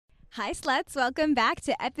Hi, sluts. Welcome back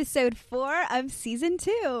to episode 4 of season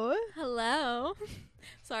 2. Hello.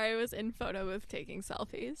 Sorry, I was in photo booth taking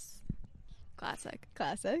selfies. Classic.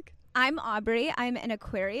 I'm Aubrey. I'm an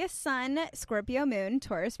Aquarius sun, Scorpio moon,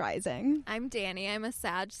 Taurus rising. I'm Danny. I'm a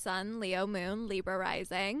Sag sun, Leo moon, Libra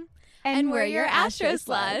rising. And we're your Astro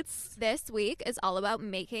Sluts. This week is all about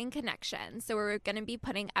making connections. So we're going to be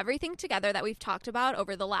putting everything together that we've talked about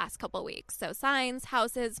over the last couple weeks. So signs,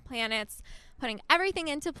 houses, planets, putting everything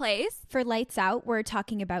into place. For Lights Out, we're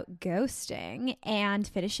talking about ghosting and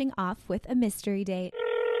finishing off with a mystery date.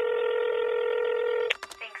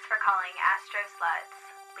 Thanks for calling Astro Sluts.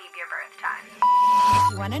 Leave your birth time.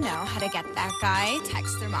 If you want to know how to get that guy,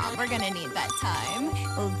 text their mom. We're going to need that time.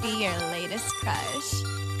 We'll be your latest crush.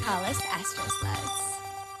 Call us Astro Sluts.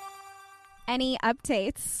 Any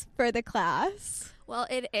updates for the class? Well,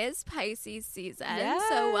 it is Pisces season, Yes.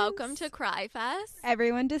 So welcome to Cry Fest.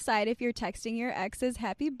 Everyone decide if you're texting your ex's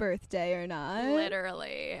happy birthday or not.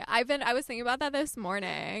 Literally. I was thinking about that this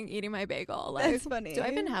morning, eating my bagel. That's funny. Do I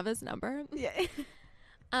even have his number? Yeah.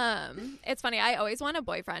 It's funny. I always want a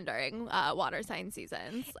boyfriend during water sign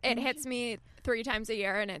seasons. It hits me 3 times a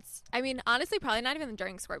year, and honestly, probably not even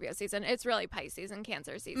during Scorpio season. It's really Pisces and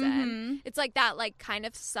Cancer season. Mm-hmm. It's like that, kind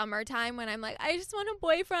of summertime when I'm like, I just want a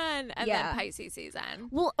boyfriend, and Yeah. then Pisces season.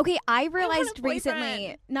 Well, okay, I want realized a recently,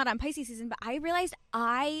 boyfriend. not on Pisces season, but I realized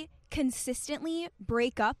I consistently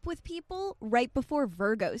break up with people right before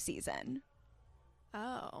Virgo season.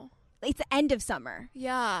 Oh, It's the end of summer.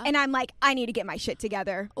 yeah. And I'm like, I need to get my shit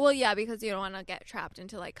together. Well, yeah, because you don't want to get trapped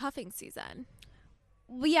into cuffing season.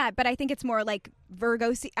 Well, yeah, but I think it's more like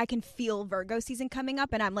Virgo. I can feel Virgo season coming up,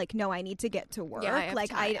 and I'm like, no, I need to get to work. Yeah, I have like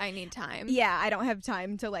time. I need time. yeah, I don't have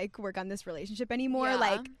time to work on this relationship anymore.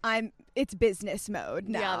 Yeah. It's business mode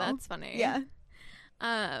now. Yeah, that's funny. Yeah.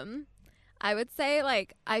 I would say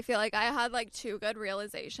I feel like I had 2 good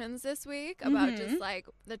realizations this week about just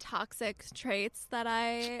the toxic traits that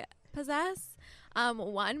I possess.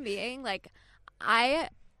 One being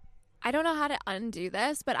I don't know how to undo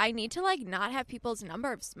this, but I need to not have people's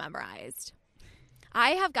numbers memorized.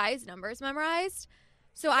 I have guys' numbers memorized,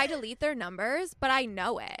 so I delete their numbers, but I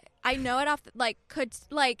know it. I know it off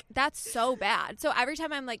that's so bad. So every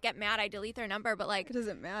time I'm get mad, I delete their number, but It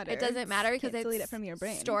doesn't matter. it doesn't matter because Can't it's delete it from your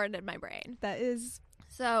brain. stored in my brain. That is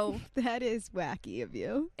So wacky of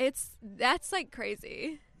you. that's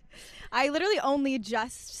crazy. I literally only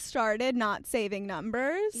just started not saving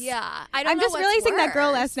numbers. Yeah, I don't I'm know just what's realizing that girl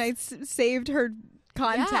worse. last night saved her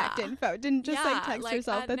contact Yeah. info. Didn't just Yeah, text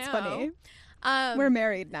herself. That's no. funny. We're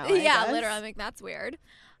married now. I Yeah, guess. literally. I'm like, that's weird.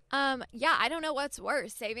 Yeah, I don't know what's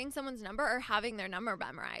worse, saving someone's number or having their number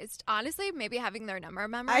memorized. Honestly, maybe having their number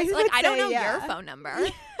memorized. would I don't say, know yeah. your phone number.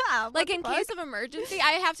 Yeah, what the In fuck? case of emergency,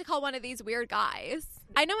 I have to call one of these weird guys.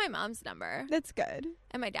 I know my mom's number That's good.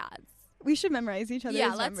 and my dad's. We should memorize each other's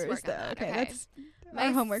Yeah, let's numbers, work on though. that. Okay, Okay. that's My our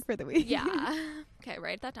s- homework for the week. Yeah. Okay,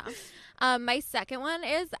 write that down. My second one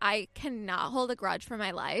is I cannot hold a grudge for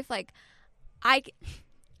my life.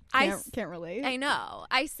 can't relate. I know.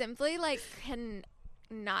 I simply can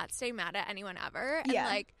not stay mad at anyone ever. And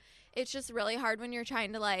Yeah. it's just really hard when you're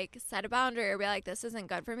trying to set a boundary or be like, this isn't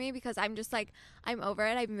good for me, because I'm just I'm over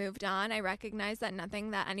it. I've moved on. I recognize that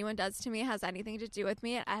nothing that anyone does to me has anything to do with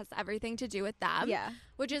me. It has everything to do with them. Yeah.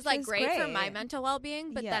 Which is Which is great for my great. mental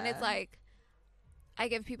well-being. But then it's Yeah. I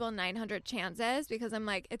give people 900 chances because I'm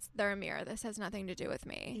they're a mirror. This has nothing to do with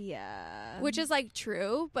me. Yeah. Which is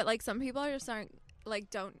true, but some people just aren't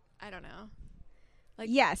don't, I don't know.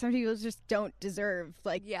 yeah, some people just don't deserve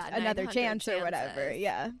Yeah, another 900 chance or whatever. chances.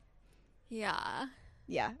 Yeah. Yeah,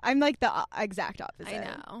 Yeah. I'm the exact opposite. I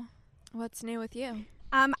know. What's new with you?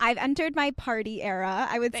 I've entered my party era.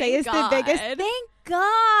 I would say Thank is God. the biggest. Thank God.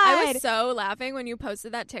 I was so laughing when you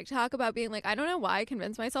posted that TikTok about being I don't know why I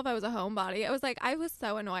convinced myself I was a homebody. I was I was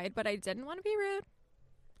so annoyed, but I didn't want to be rude.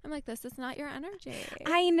 I'm this is not your energy.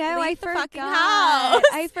 I know. I Leave the forgot. fucking house.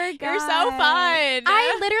 I forgot. You're so fun.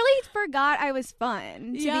 I literally forgot I was fun,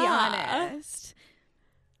 to be Yeah. honest.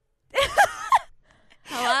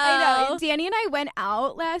 Hello. I know. Danny and I went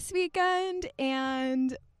out last weekend,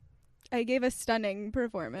 and I gave a stunning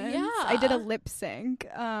performance. Yeah. I did a lip sync.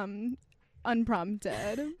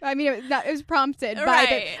 Unprompted. I mean, it was prompted by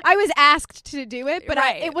Right. I was asked to do it, but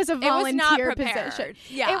Right. it was a It was not volunteer prepared. position.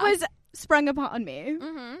 Yeah. It was sprung upon me.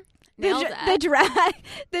 Mm-hmm. The, Nailed dr- it.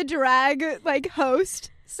 the drag host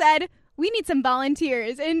said, we need some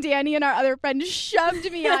volunteers, and Danny and our other friend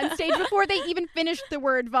shoved me on stage before they even finished the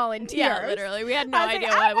word volunteer. Yeah, literally. We had no I was idea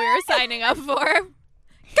like, what we were signing up for.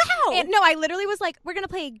 Go! And no, I literally was like, we're gonna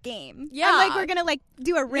play a game. Yeah. I'm like, we're gonna like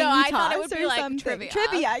do a ring No, I toss thought it would or be, like, something.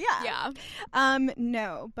 trivia. Yeah. Yeah.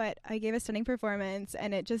 No, but I gave a stunning performance,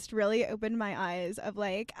 and it just really opened my eyes of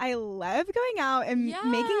like, I love going out and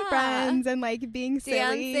making friends and like being silly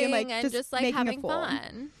Dancing and like just like making having a fool.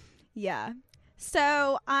 fun. Yeah.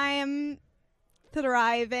 So I'm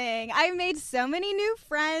thriving. I made so many new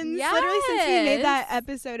friends literally since we made that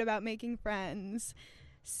episode about making friends.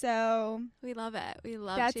 So We love it. We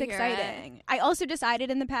love that's to hear exciting. it. I also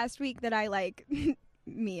decided in the past week that I like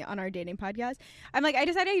me on our dating podcast. I'm like, I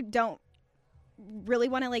decided I don't really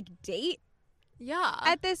want to like date Yeah.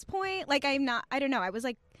 at this point. Like I don't know. I was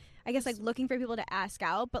like, I guess like looking for people to ask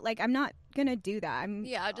out, but like I'm not gonna do that. I'm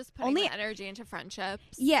just putting only the energy into friendships.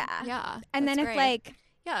 Yeah. And that's then great. if like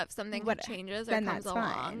if something changes or then comes that's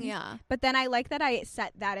along, fine. yeah. But then I like that I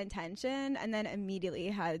set that intention and then immediately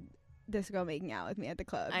had this girl making out with me at the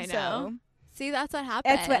club. I know. So See, that's what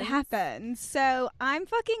happens. that's what happens. So I'm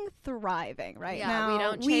fucking thriving right now. Yeah, we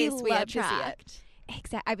don't chase, we love to see it. attract.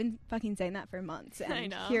 Exactly. I've been fucking saying that for months. And I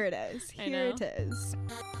know. Here it is. I Here know. it is.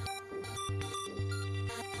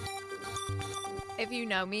 If you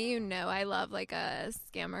know me, you know I love like a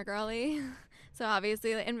scammer girly. So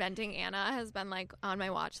obviously Inventing Anna has been like on my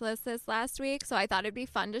watch list this last week. So I thought it'd be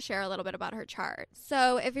fun to share a little bit about her chart.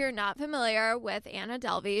 So if you're not familiar with Anna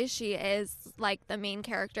Delvey, she is like the main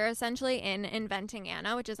character essentially in Inventing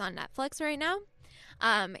Anna, which is on Netflix right now.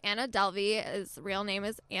 Anna Delvey's real name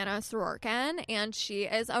is Anna Sorokin, and she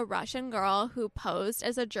is a Russian girl who posed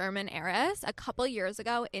as a German heiress a couple years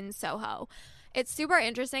ago in Soho. It's super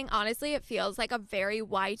interesting. Honestly, it feels like a very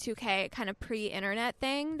Y2K kind of pre-internet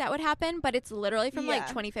thing that would happen, but it's literally from like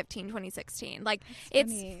 2015, 2016. Like,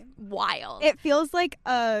 it's wild. It feels like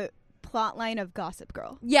a plot line of Gossip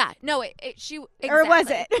Girl. Yeah, no, she exactly. Or was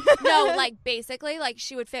it? No, like basically, like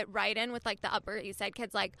she would fit right in with like the Upper East Side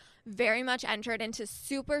kids, like very much entered into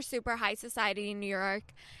super, super high society in New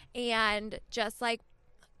York, and just like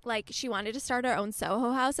she wanted to start her own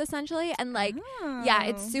Soho house essentially, and like yeah,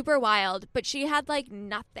 it's super wild. But she had like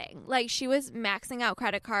nothing. Like she was maxing out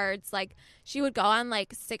credit cards. Like she would go on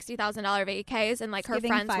like $60,000 vacays, and like her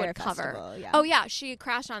friends would cover. Yeah. Oh yeah, she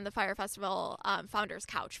crashed on the Fire Festival founder's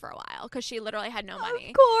couch for a while because she literally had no money.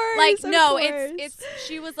 Of course. Like of no, course. it's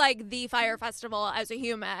she was like the Fire Festival as a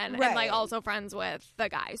human, and like also friends with the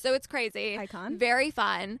guy. So it's crazy. Icon. Very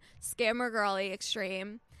fun. Scammer girly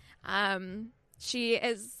extreme. She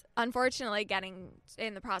is unfortunately getting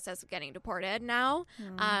in the process of getting deported now.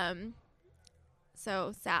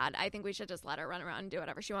 So sad. I think we should just let her run around and do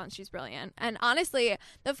whatever she wants. She's brilliant. And honestly,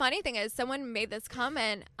 the funny thing is someone made this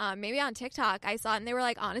comment, maybe on TikTok. I saw it, and they were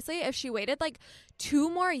like, honestly, if she waited like 2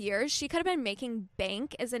 more years, she could have been making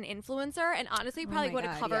bank as an influencer, and honestly probably would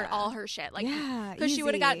have covered all her shit. Like, because she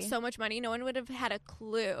would have got so much money, no one would have had a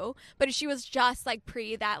clue. But if she was just like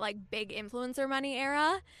pre that like big influencer money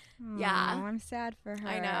era. Yeah. I'm sad for her.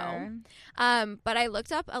 I know. But I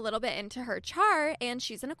looked up a little bit into her chart, and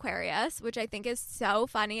she's an Aquarius, which I think is so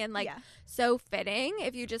funny and like so fitting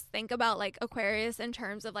if you just think about like Aquarius in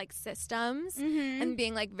terms of like systems and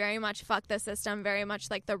being like very much fuck the system, very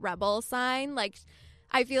much like the rebel sign. Like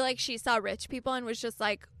I feel like she saw rich people and was just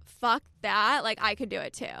like, fuck that, like I could do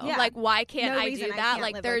it too. Like why can't I do that?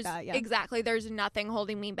 Like there's exactly, there's nothing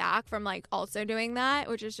holding me back from like also doing that,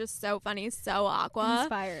 which is just so funny, so aqua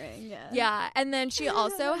inspiring. And then she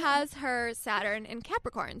also has her Saturn in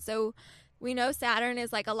Capricorn. So we know Saturn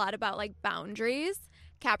is like a lot about like boundaries.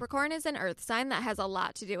 Capricorn is an earth sign that has a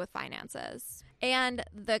lot to do with finances. And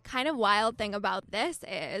the kind of wild thing about this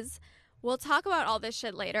is, we'll talk about all this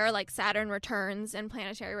shit later, like Saturn returns and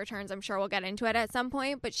planetary returns. I'm sure we'll get into it at some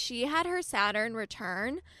point. But she had her Saturn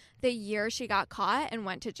return the year she got caught and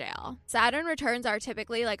went to jail. Saturn returns are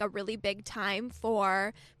typically like a really big time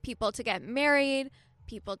for people to get married,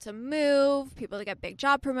 people to move, people to get big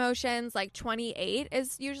job promotions. Like 28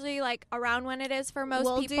 is usually like around when it is for most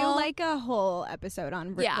people. We'll do like a whole episode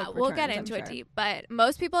on we'll get into it deep. But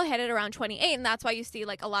most people hit it around 28, and that's why you see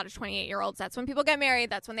like a lot of 28-year-olds. That's when people get married.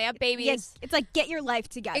 That's when they have babies. Yes, it's like get your life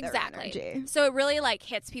together. Exactly. Energy. So it really like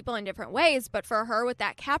hits people in different ways. But for her with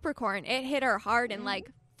that Capricorn, it hit her hard and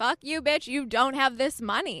like, fuck you, bitch. You don't have this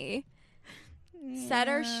money. Set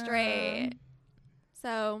her straight.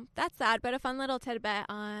 So that's sad, but a fun little tidbit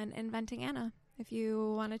on Inventing Anna if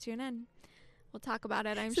you want to tune in. We'll talk about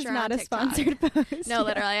it, I'm this sure, is not on a TikTok. sponsored post. No,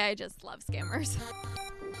 literally, I just love scammers.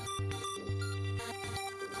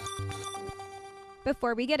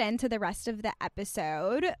 Before we get into the rest of the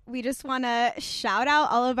episode, we just want to shout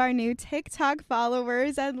out all of our new TikTok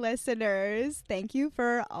followers and listeners. Thank you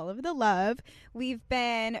for all of the love. We've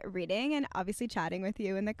been reading and obviously chatting with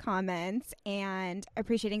you in the comments and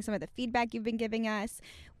appreciating some of the feedback you've been giving us.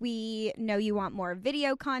 We know you want more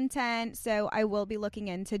video content, so I will be looking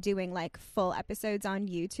into doing like full episodes on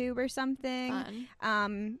YouTube or something. Fun.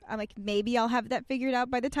 I'm like, maybe I'll have that figured out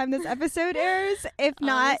by the time this episode airs. If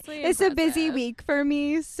not, Honestly, it's a busy impressive. week for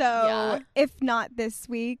me. So Yeah. if not this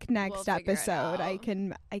week, next We'll figure it episode, I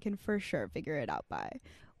out. can for sure figure it out by.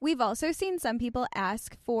 We've also seen some people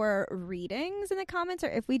ask for readings in the comments, or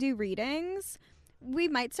if we do readings. We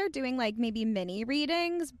might start doing like maybe mini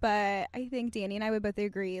readings, but I think Danny and I would both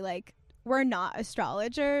agree like we're not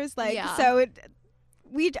astrologers. Like Yeah. so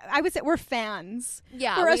I would say we're fans.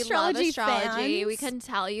 Yeah, We're we astrology love astrology. fans. We can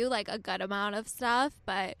tell you like a good amount of stuff,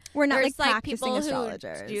 but We're not there's like practicing people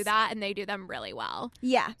astrologers. who do that and they do them really well.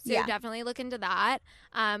 Yeah. So yeah. definitely look into that.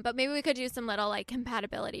 But maybe we could do some little like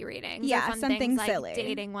compatibility readings. Yeah, or fun something things, like silly.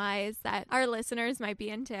 dating wise that our listeners might be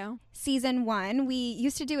into. Season 1, we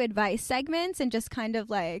used to do advice segments and just kind of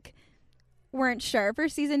like weren't sure for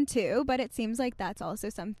season 2, but it seems like that's also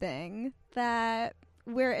something that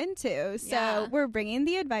we're into. So Yeah. we're bringing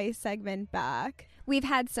the advice segment back. We've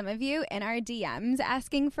had some of you in our DMs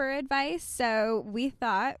asking for advice, so we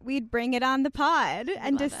thought we'd bring it on the pod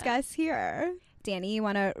and Love it. discuss here. Danny, you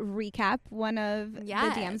want to recap one of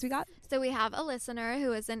Yes. the DMs we got? So we have a listener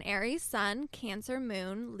who is an Aries sun, Cancer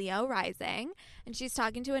moon, Leo rising, and she's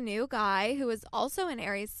talking to a new guy who is also an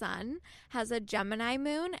Aries sun, has a Gemini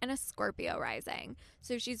moon, and a Scorpio rising.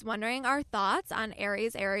 So she's wondering our thoughts on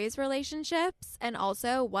Aries relationships and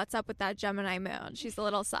also what's up with that Gemini moon. She's a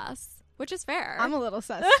little sus, which is fair. I'm a little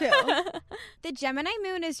sus too. The Gemini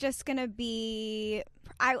moon is just going to be,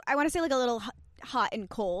 I want to say like a little hot and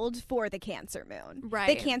cold for the Cancer moon.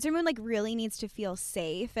 Right. The Cancer moon like really needs to feel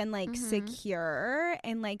safe and like Mhm. secure,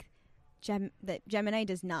 and like the Gemini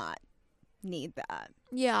does not need that.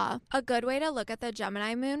 Yeah. A good way to look at the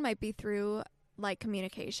Gemini moon might be through like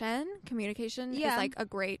communication. Communication Yeah. is like a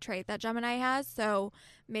great trait that Gemini has. So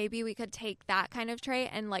maybe we could take that kind of trait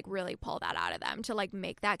and like really pull that out of them to like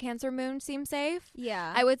make that Cancer moon seem safe.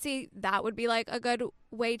 Yeah. I would say that would be like a good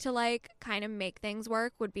way to like kind of make things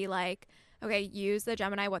work would be like, okay, use the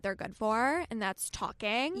Gemini what they're good for, and that's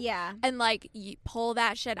talking. yeah. And like pull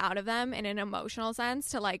that shit out of them in an emotional sense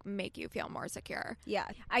to like make you feel more secure. Yeah.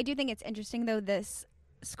 I do think it's interesting though, this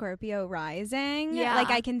Scorpio rising. Yeah. Like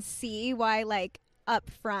I can see why like up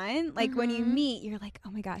front, like when you Mhm. meet, you're like, oh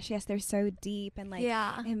my gosh, yes, they're so deep and like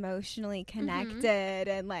Yeah, emotionally connected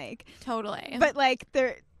and like, totally. but like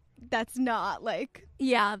that's not like,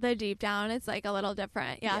 Yeah, the deep down, it's like a little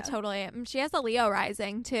different. Yeah, Yeah. totally. She has a Leo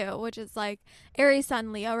rising too, which is like Aries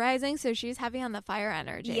sun Leo rising, so she's heavy on the fire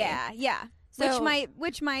energy. yeah. So-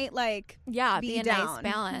 which might like Yeah, be be a down. nice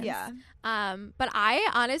balance. Yeah. But I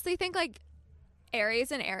honestly think like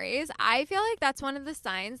Aries and Aries, I feel like that's one of the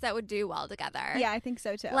signs that would do well together. Yeah, I think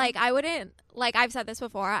so too. Like I wouldn't, like I've said this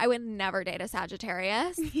before, I would never date a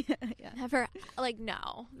Sagittarius. yeah. Never, like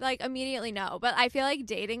no, like immediately no. But I feel like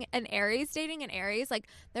dating an Aries, like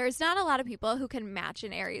there's not a lot of people who can match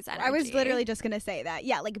an Aries energy. I was literally just gonna say that.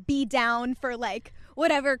 Yeah, like be down for like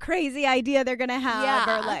whatever crazy idea they're gonna have,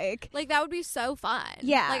 Yeah. or like that would be so fun.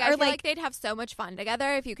 Yeah, like or I feel like- like they'd have so much fun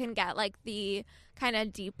together if you can get like the kind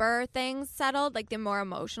of deeper things settled, like the more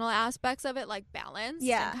emotional aspects of it, like balanced.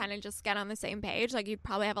 Yeah. and kind of just get on the same page. Like you'd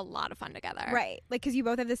probably have a lot of fun together. right, like because you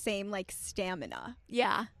both have the same like stamina.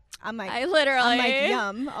 Yeah, I'm like, I literally. I'm like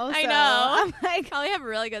yum. Also, I know. I'm like, Probably have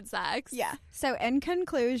really good sex. yeah. So in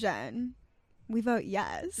conclusion, we vote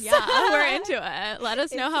yes. Yeah, we're into it. Let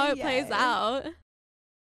us know It's how a it plays yay. out.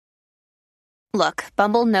 Look,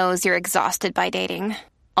 Bumble knows you're exhausted by dating.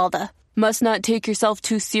 All the must not take yourself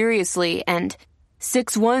too seriously and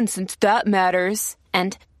 6'1" since that matters.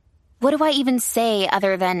 And what do I even say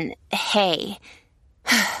other than hey?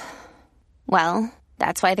 Well,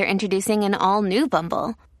 that's why they're introducing an all-new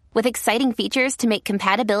Bumble with exciting features to make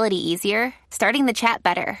compatibility easier, starting the chat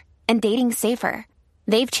better, and dating safer.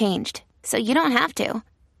 They've changed, so you don't have to.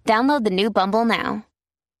 Download the new Bumble now.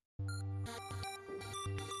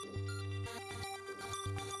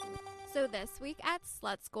 So this week at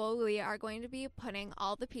Slut School, we are going to be putting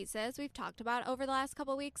all the pieces we've talked about over the last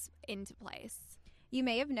couple weeks into place. You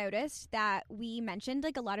may have noticed that we mentioned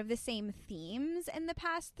like a lot of the same themes in the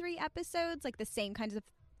past 3 episodes, like the same kinds of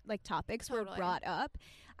like topics were Totally. brought up.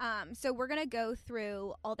 So we're going to go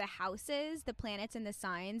through all the houses, the planets, and the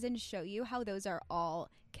signs and show you how those are all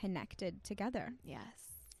connected together. Yes.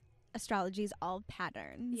 astrology is all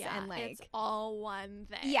patterns. Yeah, and like it's all one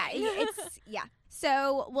thing. yeah, it's yeah.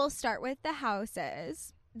 So we'll start with the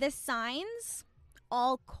houses. The signs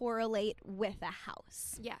all correlate with a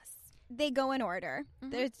house. Yes. They go in order.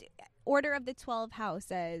 There's order of the 12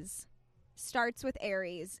 houses starts with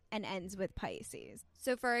Aries and ends with Pisces.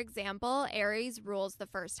 So, for example, Aries rules the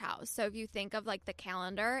first house. So, if you think of like the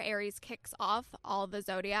calendar, Aries kicks off all the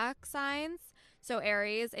zodiac signs. So,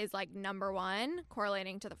 Aries is like number one,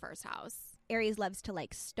 correlating to the first house. Aries loves to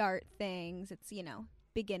like start things. It's, you know,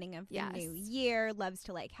 beginning of the new year, loves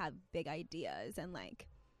to like have big ideas and like.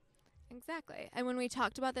 Exactly. And when we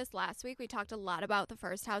talked about this last week, we talked a lot about the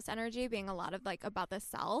first house energy being a lot of like about the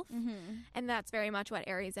self. And that's very much what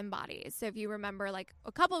Aries embodies. So if you remember like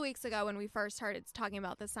a couple weeks ago when we first started talking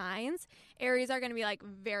about the signs, Aries are going to be like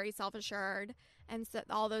very self-assured. And so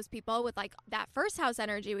all those people with like that first house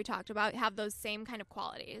energy we talked about have those same kind of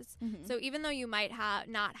qualities. So even though you might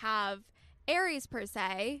not have Aries per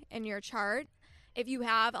se in your chart, if you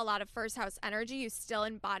have a lot of first house energy, you still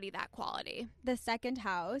embody that quality. The second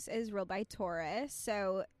house is ruled by Taurus.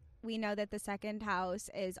 So we know that the second house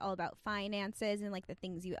is all about finances and like the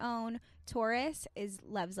things you own. Taurus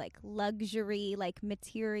loves like luxury, like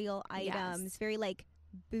material items, very like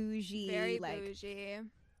bougie. Very like, bougie.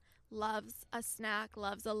 Loves a snack,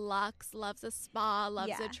 loves a luxe, loves a spa,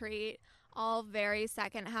 loves a treat. All very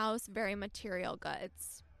second house, very material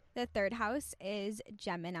goods. The third house is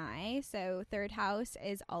Gemini. So third house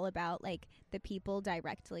is all about like the people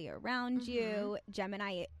directly around you.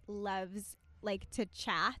 Gemini loves like to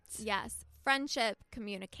chat. Yes. Friendship,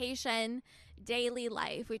 communication, daily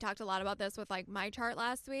life. We talked a lot about this with like my chart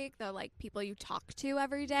last week. The like people you talk to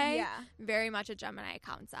every day. Yeah. Very much a Gemini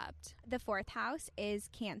concept. The fourth house is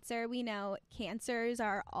Cancer. We know Cancers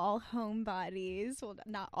are all homebodies. Well,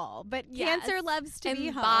 not all, but Cancer loves to be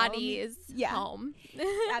home. Embodies home.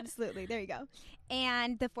 Absolutely. There you go.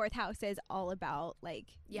 And the fourth house is all about like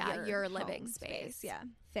your living home space. Yeah.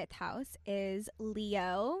 Fifth house is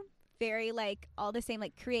Leo. Very like all the same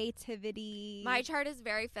like creativity. My chart is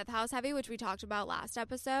very fifth house heavy, which we talked about last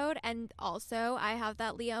episode. And also I have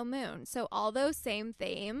that Leo moon. So all those same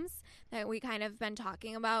themes that we kind of been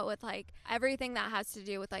talking about with like everything that has to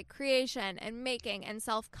do with like creation and making and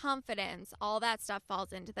self-confidence, all that stuff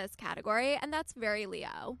falls into this category. And that's very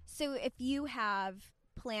Leo. So if you have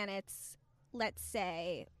planets, let's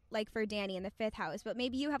say like for Danny in the fifth house, but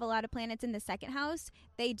maybe you have a lot of planets in the second house,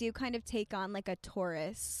 they do kind of take on like a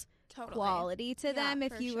Taurus quality to them.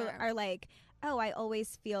 If you are like, oh, I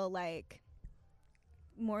always feel like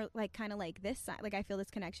more like kind of like this sign, like I feel this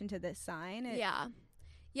connection to this sign.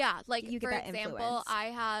 Like you get for that example, influence. I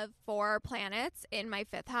have 4 planets in my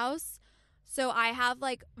fifth house, so I have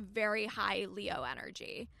like very high Leo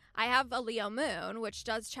energy. I have a Leo moon, which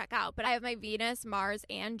does check out, but I have my Venus, Mars,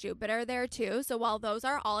 and Jupiter there too. So while those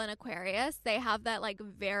are all in Aquarius, they have that like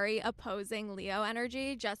very opposing Leo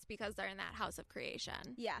energy just because they're in that house of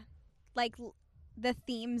creation. Yeah. Like the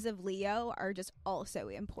themes of Leo are just also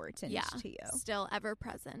important to you. Still ever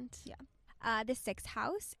present. Yeah. The sixth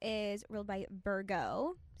house is ruled by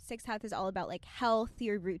Virgo. Sixth house is all about like health,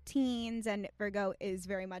 your routines, and Virgo is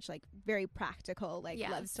very much like very practical, like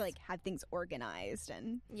loves to like have things organized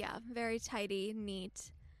and very tidy,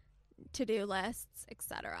 neat, to-do lists,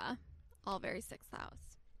 etc. All very sixth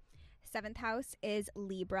house. Seventh house is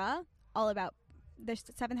Libra. The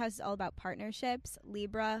seventh house is all about partnerships.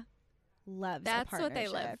 Libra loves a partnership. What they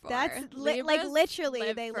live for. That's like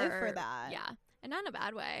literally they live for that. Yeah. And not in a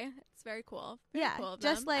bad way. It's very cool. Cool of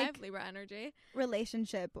just them. like I have Libra energy.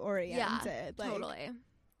 Relationship oriented. Yeah, like, totally.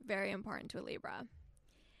 Very important to a Libra.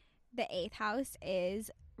 The eighth house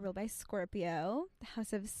is ruled by Scorpio, the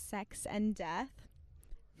house of sex and death.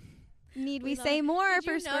 Need we say more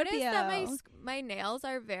for Scorpio? Did you notice that my nails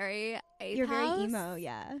are very eighth You're house? very emo,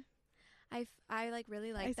 yeah. I like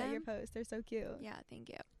really like them. I saw your post. They're so cute. Yeah, thank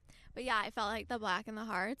you. But yeah, I felt like the black and the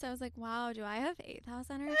hearts. I was like, wow, do I have eighth house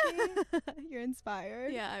energy? You're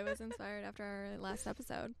inspired. Yeah, I was inspired after our last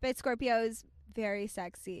episode. But Scorpio's very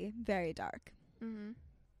sexy, very dark. Mm-hmm.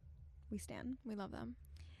 We stand. We love them.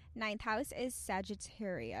 Ninth house is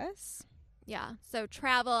Sagittarius. Yeah. So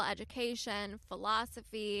travel, education,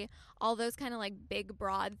 philosophy, all those kind of like big,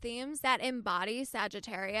 broad themes that embody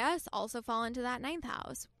Sagittarius also fall into that ninth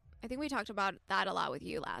house. I think we talked about that a lot with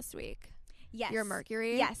you last week. Yes. Your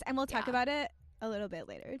Mercury. Yes. And we'll talk about it a little bit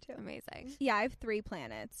later, too. Amazing. Yeah, I have 3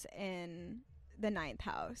 planets in the ninth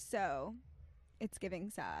house. So it's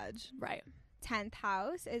giving Sag. Right. 10th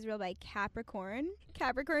house is ruled by Capricorn.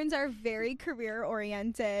 Capricorns are very career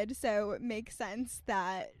oriented. So it makes sense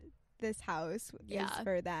that this house is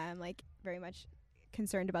for them, like very much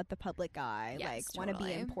concerned about the public eye, Yes, like want to be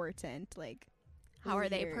totally. important, like How are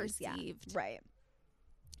they leaders. Yeah, perceived? right.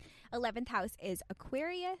 11th house is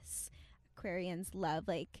Aquarius. Aquarians love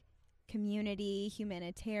like community,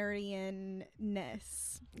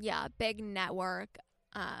 humanitarianness. Yeah, big network,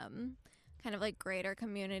 kind of like greater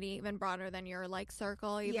community, even broader than your like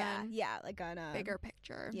circle, even Yeah, like on a bigger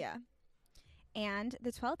picture. Yeah. And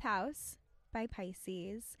the 12th house by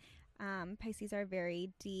Pisces. Pisces are very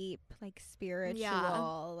deep, like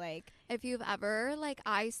spiritual, like If you've ever, like,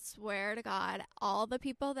 I swear to God, all the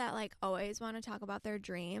people that like always want to talk about their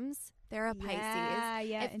dreams, they're a Pisces.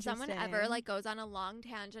 Yeah, If someone ever interesting. like goes on a long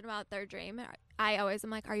tangent about their dream, I always am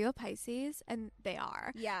like, "Are you a Pisces?" And they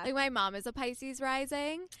are. Yeah. Like my mom is a Pisces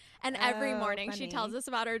rising, and every Oh, morning she funny. tells us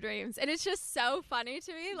about her dreams, and it's just so funny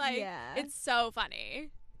to me. Like, Yeah. it's so funny.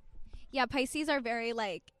 Yeah, Pisces are very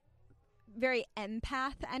like very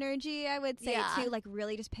empath energy, I would say Yeah. too. Like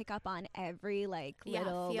really just pick up on every like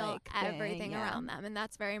little feel like thing, everything yeah. around them, and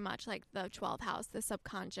that's very much like the 12th house, the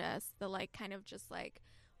subconscious, the like kind of just like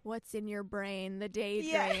what's in your brain, the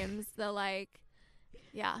daydreams, the like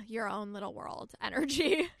your own little world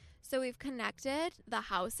energy. So we've connected the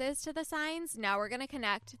houses to the signs. Now we're going to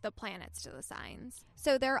connect the planets to the signs.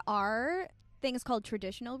 So there are things called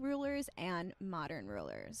traditional rulers and modern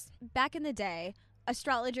rulers. Back in the day,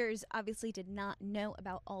 astrologers obviously did not know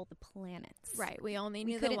about all the planets. Right. We only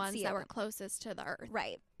We knew the couldn't ones see that it. were closest to the earth.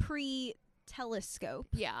 Right. Pre-telescope,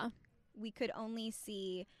 Yeah. we could only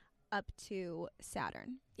see up to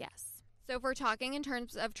Saturn. Yes. So if we're talking in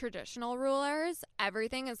terms of traditional rulers,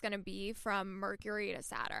 everything is going to be from Mercury to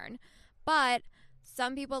Saturn. But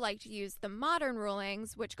some people like to use the modern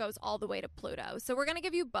rulings, which goes all the way to Pluto. So we're going to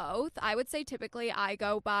give you both. I would say typically I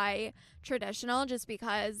go by traditional just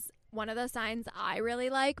because one of the signs I really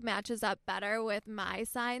like matches up better with my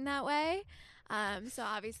sign that way. So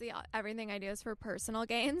obviously everything I do is for personal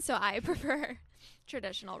gain. So I prefer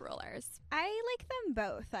traditional rulers. I like them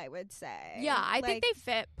both, I would say. Yeah, I think Like, they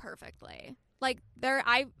fit perfectly. Like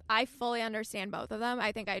I fully understand both of them.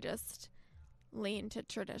 I think I just lean to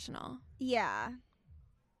traditional. Yeah.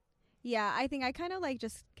 Yeah, I think I kind of like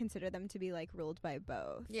just consider them to be like ruled by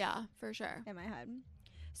both Yeah, for sure. in my head.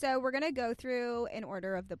 So we're going to go through in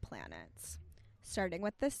order of the planets, starting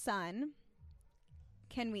with the sun.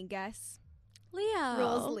 Can we guess? Leo.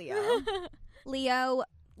 Rules Leo. Leo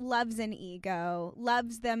loves an ego,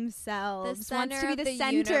 loves themselves, The wants to center be of the the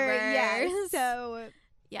center. Yeah. universe. So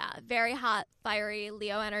Yeah, very hot, fiery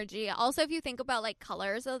Leo energy. Also, if you think about like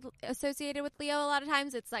colors associated with Leo, a lot of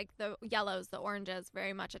times it's like the yellows, the oranges,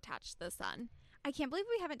 very much attached to the sun. I can't believe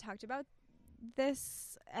we haven't talked about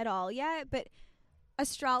this at all yet, but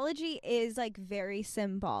astrology is like very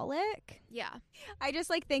symbolic. Yeah. I just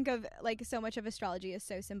like think of like so much of astrology is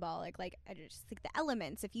so symbolic. Like I just think the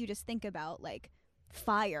elements, if you just think about like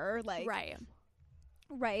fire, like Right.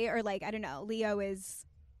 or like I don't know, Leo is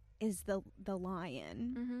the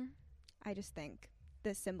lion. Mm-hmm. I just think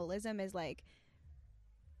the symbolism is like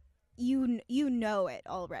you know it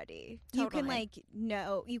already. You can Totally. like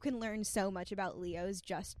know, you can learn so much about Leos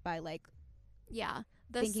just by like Yeah.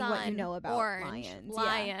 The Thinking sun, what you know about orange, lions, yeah.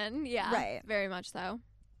 lion. Yeah. Right. Very much so.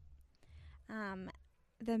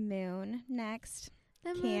 the moon next.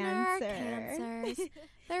 The moon are Cancer. Cancers.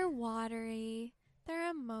 They're watery. They're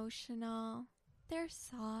emotional. They're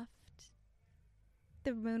soft.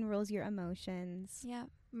 The moon rules your emotions. Yep.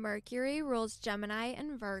 Mercury rules Gemini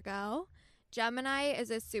and Virgo. Gemini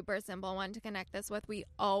is a super simple one to connect this with. We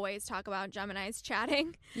always talk about Gemini's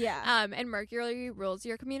chatting. Yeah. And Mercury rules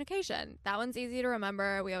your communication. That one's easy to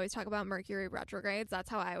remember. We always talk about Mercury retrogrades. That's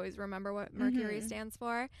how I always remember what Mercury stands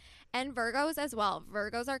for. And Virgos as well.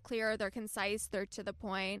 Virgos are clear. They're concise. They're to the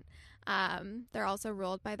point. They're also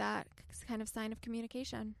ruled by that kind of sign of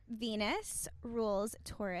communication. Venus rules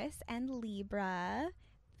Taurus and Libra.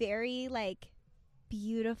 Very like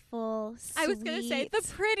beautiful, sweet. I was going to say the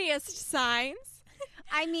prettiest signs.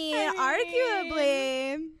 I mean,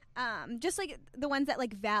 I arguably. Just like the ones that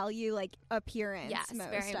like value like appearance Yes, most,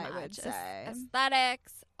 very I much. would say.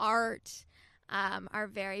 Aesthetics, art are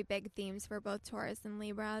very big themes for both Taurus and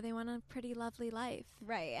Libra. They want a pretty lovely life.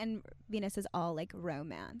 Right. And Venus is all like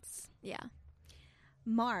romance. Yeah.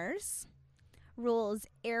 Mars rules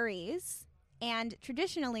Aries and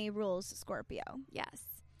traditionally rules Scorpio. Yes.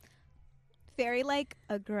 Very like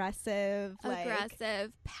aggressive,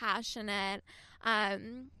 Aggressive, passionate.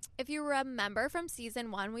 If you remember from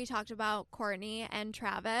season 1, we talked about Courtney and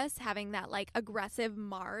Travis having that like aggressive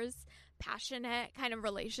Mars, passionate kind of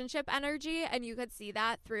relationship energy. And you could see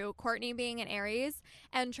that through Courtney being an Aries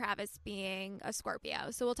and Travis being a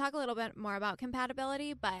Scorpio. So we'll talk a little bit more about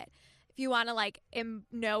compatibility, but if you want to like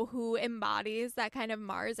know who embodies that kind of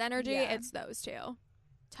Mars energy, Yeah. it's those two.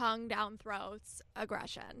 Tongue down throats,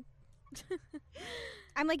 aggression.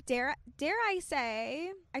 I'm like, dare I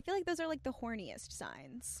say, I feel like those are like the horniest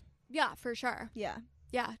signs. Yeah, for sure. Yeah.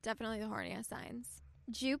 Yeah, definitely the horniest signs.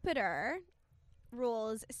 Jupiter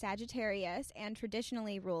rules Sagittarius and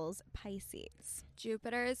traditionally rules Pisces.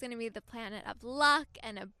 Jupiter is going to be the planet of luck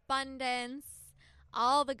and abundance,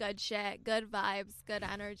 all the good shit, good vibes, good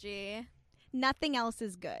energy. Nothing else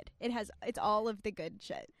is good. It's all of the good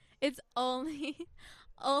shit. It's only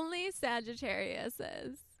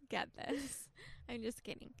Sagittariuses get this. I'm just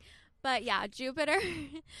kidding. But yeah, Jupiter's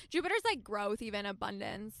like growth, even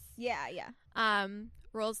abundance. Yeah, yeah.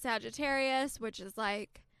 Rules Sagittarius, which is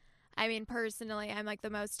like, I mean, personally, I'm like the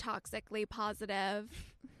most toxically positive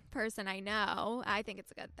person I know. I think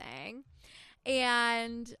it's a good thing.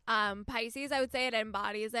 And Pisces, I would say it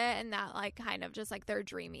embodies it, and that like kind of just like their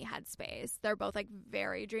dreamy headspace. They're both like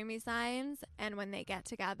very dreamy signs, and when they get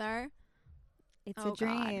together, It's oh a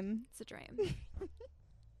dream. God, it's a dream.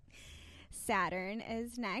 Saturn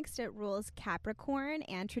is next. It rules Capricorn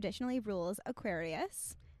and traditionally rules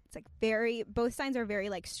Aquarius. It's like both signs are very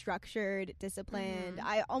like structured, disciplined.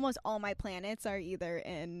 Almost all my planets are either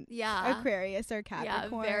in Aquarius or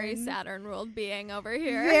Capricorn. Yeah, very Saturn ruled being over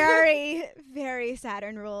here. Very, very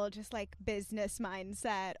Saturn ruled, just like business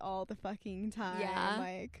mindset all the fucking time. Yeah.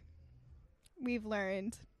 Like we've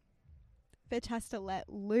learned bitch has to let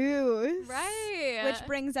loose. Right. Which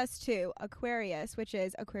brings us to Aquarius, which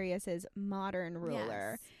is Aquarius's modern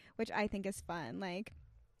ruler, Yes. which I think is fun. Like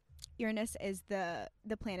Uranus is the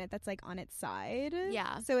planet that's like on its side.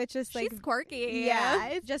 Yeah. So it's just like She's quirky. yeah,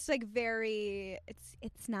 it's just like very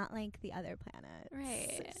it's not like the other planets.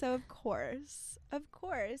 Right. So of course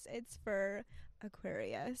it's for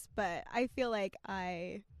Aquarius, but I feel like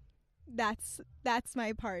that's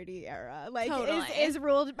my party era. Like Totally. is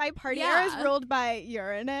ruled my party era is ruled by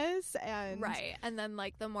Uranus and Right. And then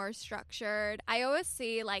like the more structured, I always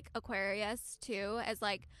see like Aquarius too as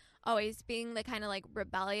like always being the kind of like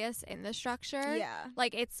rebellious in the structure. Yeah.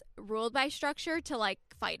 Like it's ruled by structure to like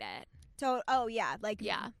fight it. So like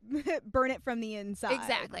burn it from the inside.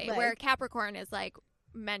 Exactly. Like, Where Capricorn is like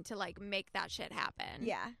meant to like make that shit happen.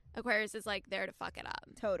 yeah, Aquarius is like there to fuck it up.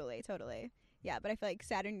 totally. Yeah, but I feel like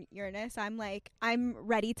Saturn, Uranus, I'm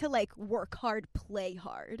ready to like work hard, play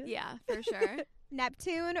hard. Yeah, for sure.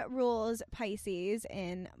 Neptune rules Pisces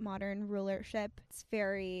in modern rulership. It's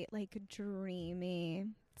very like dreamy.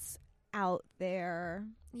 It's out there.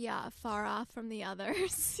 Yeah, far off from the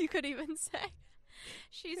others, you could even say.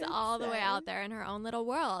 She's all the way out there in her own little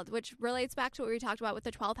world, which relates back to what we talked about with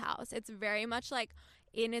the 12th house. It's very much like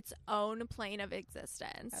in its own plane of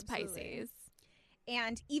existence, Absolutely. Pisces.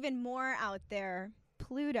 And even more out there,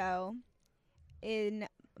 Pluto in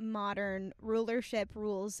modern rulership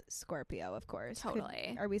rules Scorpio, of course.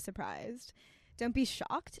 Totally. Are we surprised? Don't be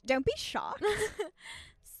shocked. Don't be shocked.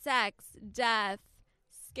 Sex, death,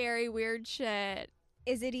 scary, weird shit.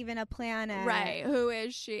 Is it even a planet? Right. Who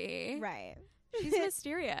is she? Right. She's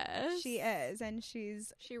mysterious. She is, and she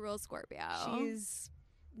rules Scorpio. she's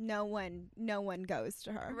no one goes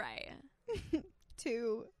to her. right.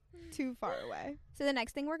 Too far away. So the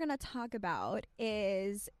next thing we're going to talk about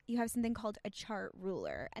is you have something called a chart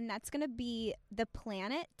ruler, and that's going to be the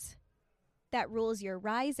planet that rules your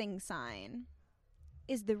rising sign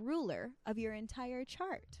is the ruler of your entire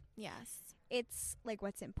chart. Yes. It's like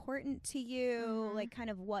what's important to you, like kind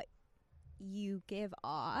of what you give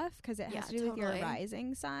off, because it has to do with your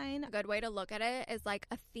rising sign. A good way to look at it is like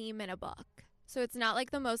a theme in a book. So it's not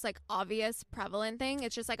like the most like obvious prevalent thing.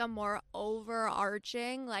 It's just like a more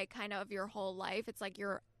overarching like kind of your whole life. It's like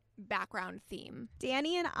your background theme.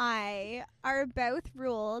 Danny and I are both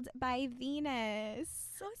ruled by Venus.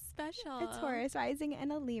 So special. A Taurus rising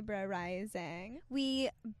and a Libra rising. We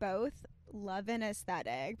both love an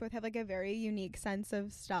aesthetic. Both have like a very unique sense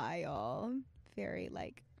of style. Very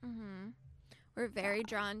like We're very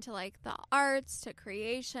drawn to like the arts, to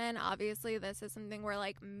creation. Obviously, this is something we're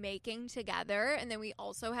like making together. And then we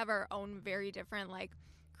also have our own very different like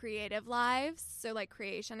creative lives. So like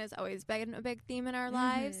creation has always been a big theme in our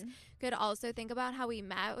lives. Could also think about how we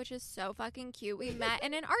met, which is so fucking cute. We met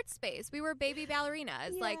in an art space. We were baby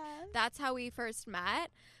ballerinas. Like that's how we first met.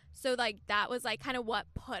 So like that was like kind of what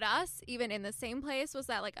put us even in the same place, was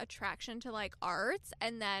that like attraction to like arts.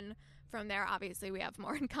 And then from there, obviously, we have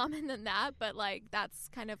more in common than that, but like that's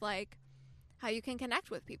kind of like how you can connect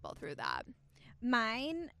with people through that.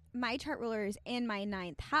 My chart ruler is in my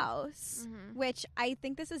 9th house, which I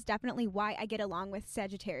think this is definitely why I get along with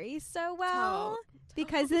Sagittarius so well.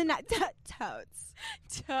 Because the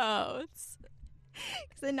totes.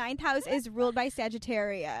 The 9th house is ruled by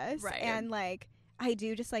Sagittarius. Right. And like I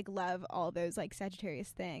do just like love all those like Sagittarius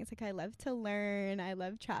things. Like I love to learn. I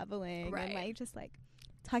love traveling. Right. And like just like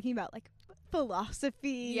talking about like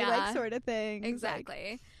philosophy, Yeah. like sort of things.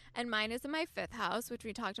 Exactly. And mine is in my 5th house, which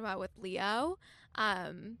we talked about with Leo.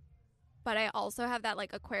 But I also have that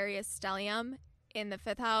like Aquarius stellium in the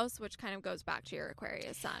 5th house, which kind of goes back to your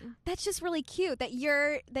Aquarius sun. That's just really cute that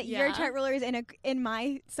your Yeah. chart ruler is in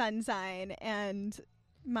my sun sign and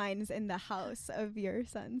mine's in the house of your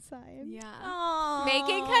sun sign. Yeah. Aww.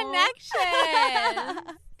 Making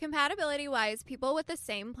connections. Compatibility wise, people with the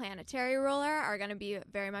same planetary ruler are going to be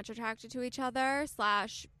very much attracted to each other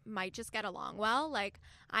 / might just get along well. Like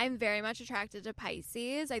I'm very much attracted to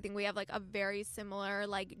Pisces. I think we have like a very similar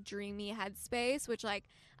like dreamy headspace, which like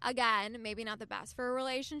again, maybe not the best for a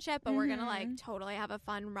relationship, but we're going to like totally have a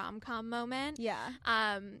fun rom-com moment. Yeah.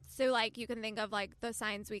 So like you can think of like the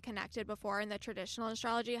signs we connected before in the traditional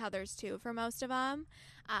astrology, how there's 2 for most of them.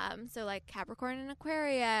 So like Capricorn and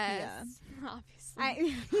Aquarius. Yeah.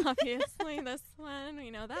 Obviously this one, we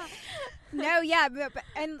know that. No, yeah, but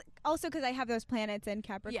and also because I have those planets in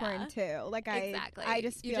Capricorn Yeah. too. Like Exactly. I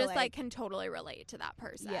just you feel just like can totally relate to that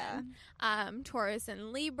person. Yeah. Taurus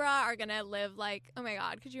and Libra are gonna live like, oh my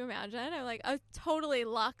god, could you imagine? I'm like a totally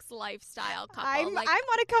luxe lifestyle couple. I like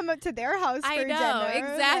want to come up to their house I for know,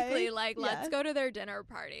 dinner. exactly. Like, yeah. let's go to their dinner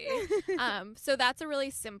party. So that's a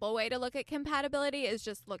really simple way to look at compatibility is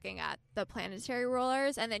just looking at the planetary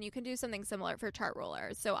rulers. And then you can do something similar for chart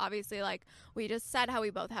rulers. So obviously, like we just said, how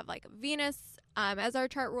we both have like Venus as our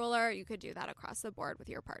chart ruler. You could do that across the board with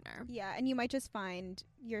your partner. Yeah, and you might just find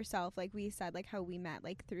yourself, like we said, like how we met,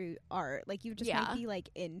 like through art. Like you just might be like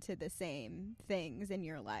into the same things in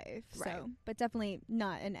your life. Right. So, but definitely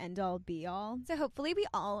not an end all be all. So hopefully we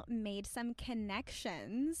all made some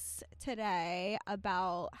connections today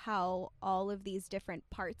about how all of these different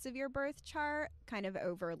parts of your birth chart kind of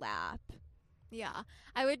overlap. Yeah,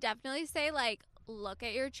 I would definitely say like look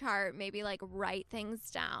at your chart, maybe like write things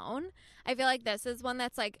down. I feel like this is one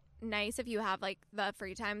that's like nice if you have like the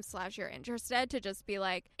free time / you're interested to just be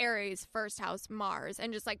like Aries, 1st house, Mars,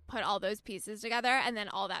 and just like put all those pieces together, and then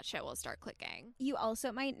all that shit will start clicking. You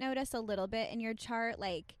also might notice a little bit in your chart,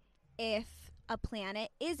 like if a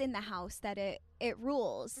planet is in the house that it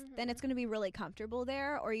rules, then it's going to be really comfortable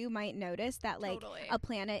there. Or you might notice that like Totally. a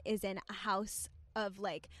planet is in a house of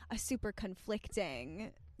like a super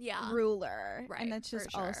conflicting Yeah. ruler. Right, And that's for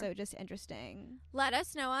just sure. also just interesting. Let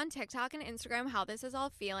us know on TikTok and Instagram how this is all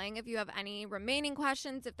feeling. If you have any remaining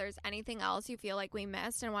questions, if there's anything else you feel like we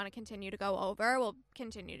missed and want to continue to go over, we'll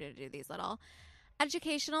continue to do these little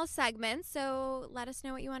educational segments. So let us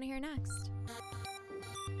know what you want to hear next.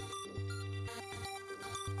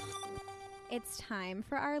 It's time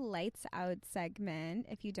for our Lights Out segment.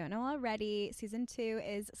 If you don't know already, season 2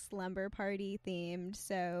 is slumber party themed.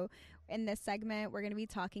 So in this segment, we're going to be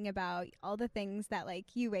talking about all the things that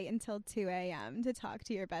like you wait until 2 a.m. to talk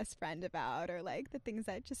to your best friend about, or like the things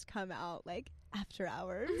that just come out like after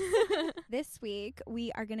hours. This week,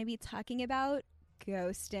 we are going to be talking about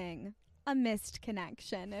ghosting. A missed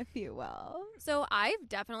connection, if you will. So I've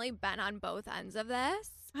definitely been on both ends of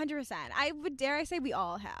this. 100%. I would dare I say we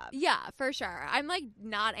all have. Yeah, for sure. I'm like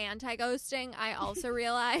not anti-ghosting. I also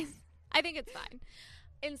realize, I think it's fine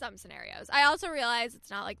in some scenarios. I also realize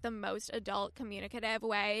it's not like the most adult communicative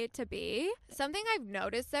way to be. Something I've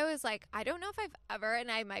noticed though is like, I don't know if I've ever,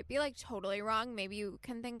 and I might be like totally wrong, maybe you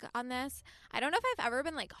can think on this. I don't know if I've ever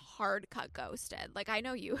been like hard cut ghosted. Like I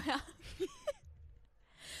know you have.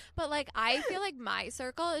 But, like, I feel like my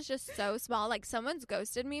circle is just so small. Like, someone's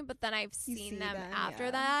ghosted me, but then I've You seen see them them, after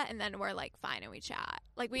yeah. that, and then we're, like, fine and we chat.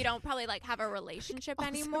 Like, we don't probably, like, have a relationship Also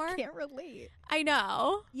anymore. can't relate. I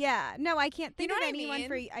know. Yeah. No, I can't think know of what I anyone mean?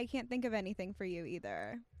 for you. I can't think of anything for you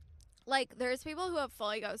either. Like, there's people who have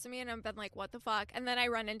fully ghosted me, and I've been like, what the fuck? And then I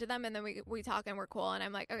run into them, and then we talk, and we're cool. And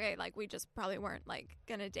I'm like, okay, like, we just probably weren't, like,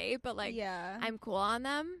 gonna date, but, like, yeah. I'm cool on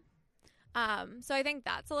them. So I think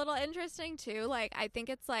that's a little interesting, too. Like, I think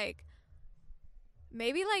it's, like,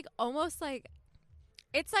 maybe like almost like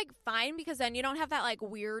it's like fine because then you don't have that like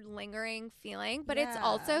weird lingering feeling, but it's Yeah.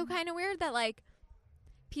 also kind of weird that like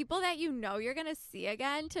people that you know you're gonna see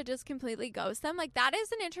again to just completely ghost them, like that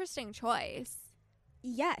is an interesting choice.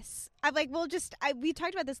 Yes. I'm like, we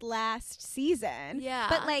talked about this last season. Yeah.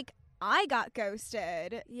 But like, I got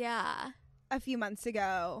ghosted Yeah. a few months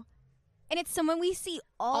ago. And it's someone we see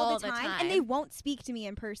all the time, and they won't speak to me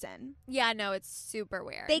in person. Yeah, no, it's super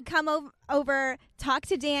weird. They come over, talk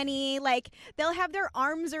to Danny, like they'll have their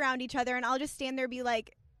arms around each other, and I'll just stand there and be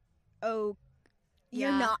like, "Oh,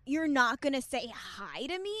 Yeah. you're not gonna say hi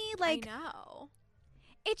to me?" Like, I know.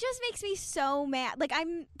 It just makes me so mad. Like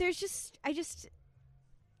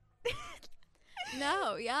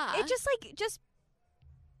No, yeah. it just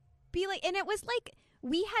be like, and it was like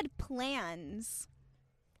we had plans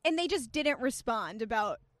and they just didn't respond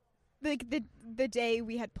about like the day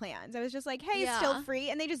we had plans. I was just like, hey, it's still free,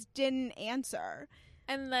 and they just didn't answer.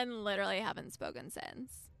 And then literally haven't spoken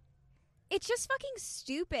since. It's just fucking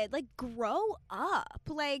stupid. Like, grow up.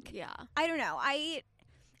 Like, Yeah. I don't know.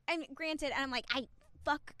 And granted, and I'm like, I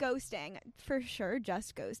fuck ghosting. For sure,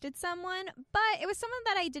 just ghosted someone. But it was someone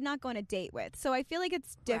that I did not go on a date with. So I feel like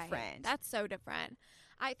it's different. Right. That's so different.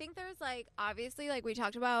 I think there's, like, obviously, like, we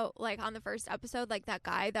talked about, like, on the first episode, like, that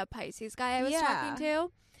guy, that Pisces guy I was talking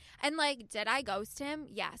to. And, like, did I ghost him?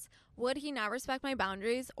 Yes. Would he not respect my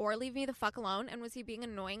boundaries or leave me the fuck alone? And was he being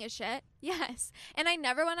annoying as shit? Yes. And I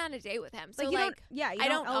never went on a date with him. So, you like, you I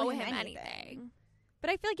don't owe him anything.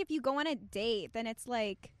 But I feel like if you go on a date, then it's,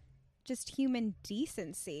 like, just human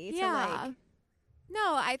decency. Yeah. To, like,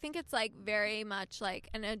 no, I think it's, like, very much, like,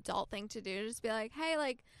 an adult thing to do. Just be like, hey,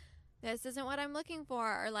 like, this isn't what I'm looking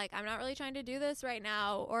for. Or, like, I'm not really trying to do this right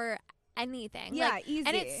now. Or anything. Yeah, like, easy.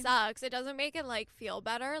 And it sucks. It doesn't make it, like, feel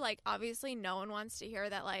better. Like, obviously no one wants to hear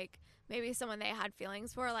that, like, maybe someone they had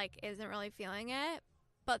feelings for, like, isn't really feeling it.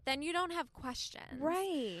 But then you don't have questions.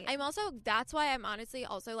 Right. I'm also, that's why I'm honestly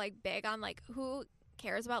also, like, big on, like, who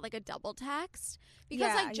cares about, like, a double text?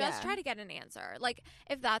 Because, like, just try to get an answer. Like,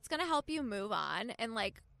 if that's going to help you move on and,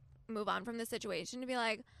 like, move on from the situation, to be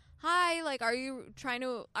like, hi, like, are you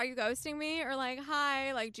ghosting me? Or, like,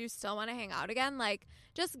 hi, like, do you still want to hang out again? Like,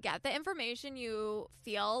 just get the information you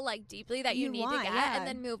feel, like, deeply that you need to get, and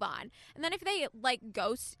then move on. And then if they, like,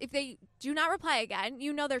 ghost, if they do not reply again,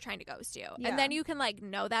 you know they're trying to ghost you. Yeah. And then you can, like,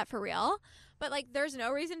 know that for real. But, like, there's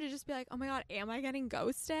no reason to just be like, oh, my God, am I getting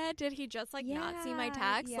ghosted? Did he just, like, not see my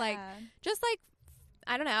text? Yeah. Like, just, like,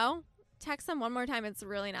 I don't know. Text them one more time. It's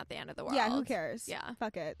really not the end of the world. Yeah, who cares? Yeah.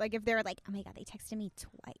 Fuck it. Like, if they're like, oh my God, they texted me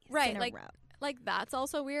twice Right, in like, a row. Like, that's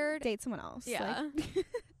also weird. Date someone else. Yeah.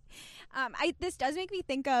 Like, this does make me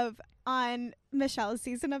think of on Michelle's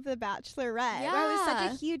season of The Bachelorette. Yeah. Where it was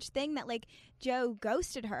such a huge thing that, like, Joe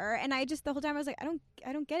ghosted her. And I just, the whole time I was like,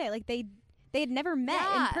 I don't get it. Like, they had never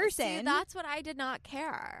met in person. See, that's what I did not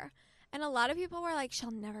care. And a lot of people were like,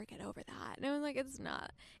 she'll never get over that. And I was like, it's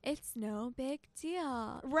not. It's no big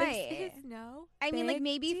deal. Right. It's no I mean, like, big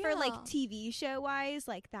maybe for, like, deal. TV show wise,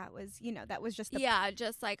 like, that was, you know, that was just the Yeah,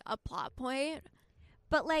 just, like, a plot point.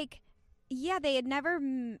 But, like, yeah, they had never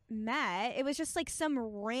met. It was just, like, some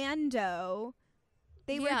rando.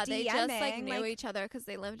 They were DMing. They just, like, knew each other because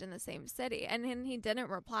they lived in the same city. And then he didn't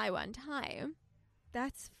reply one time.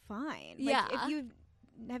 That's fine. Yeah. Like, if you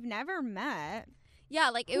have never met. Yeah,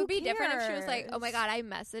 like, it Who would be different if she was like, cares? oh, my God, I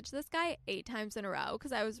messaged this guy 8 times in a row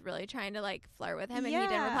because I was really trying to, like, flirt with him and he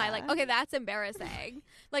didn't reply. Like, okay, that's embarrassing.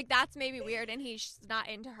 Like, that's maybe weird and he's not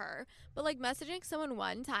into her. But, like, messaging someone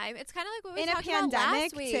one time, it's kind of like what we In a talked about pandemic,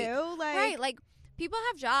 last week. too. Like, Right, like, people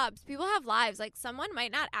have jobs. People have lives. Like, someone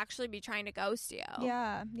might not actually be trying to ghost you.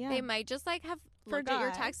 Yeah. They might just, like, have looked at your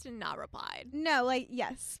Forgot. text and not replied. No, like,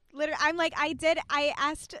 yes. Literally, I'm like, I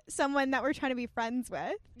asked someone that we're trying to be friends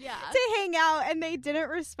with Yeah. to hang out, and they didn't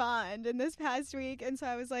respond in this past week. And so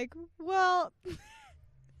I was like, well,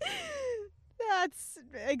 that's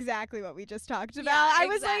exactly what we just talked about. Yeah, I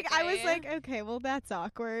was exactly. like, okay, well, that's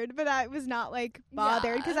awkward. But I was not, like,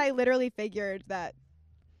 bothered because Yeah. I literally figured that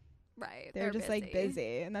Right. they're just, like,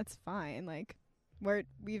 busy, and that's fine. Like,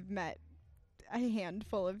 we've met a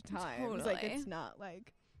handful of times. Like, Totally. it's not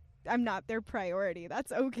like I'm not their priority.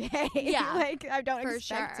 That's okay. Yeah, like, I don't for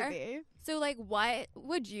expect sure. to be. So, like, what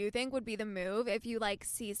would you think would be the move if you, like,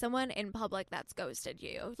 see someone in public that's ghosted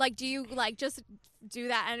you? Like, do you, like, just do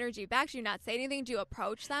that energy back? Do you not say anything? Do you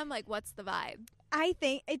approach them? Like, what's the vibe? I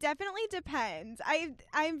think it definitely depends.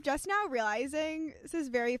 I'm just now realizing this is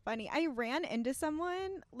very funny. I ran into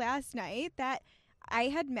someone last night that I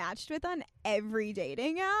had matched with on every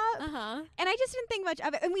dating app. Uh-huh. And I just didn't think much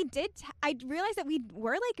of it. And we did, I realized that we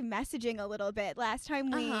were, like, messaging a little bit last time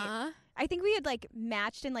we, Uh-huh. I think we had, like,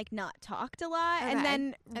 matched and, like, not talked a lot. Okay. And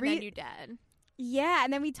then, And then you did. yeah,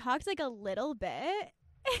 and then we talked, like, a little bit.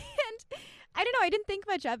 And I don't know, I didn't think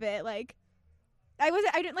much of it. Like, I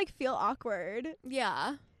didn't, like, feel awkward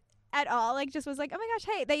Yeah. at all. Like, just was like, oh my gosh,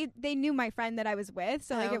 hey, they knew my friend that I was with.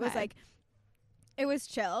 So, like, it was, Okay. like, it was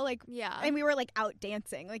chill. Like, Yeah. and we were, like, out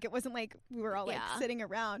dancing. Like, it wasn't like we were all, like, Yeah. sitting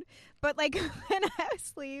around. But, like, when I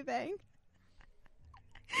was leaving,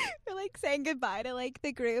 we're, like, saying goodbye to, like,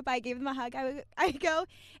 the group. I gave them a hug. I go,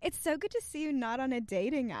 it's so good to see you not on a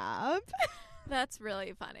dating app. That's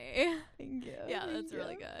really funny. Thank you. Yeah, Thank that's you.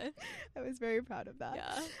 really good. I was very proud of that.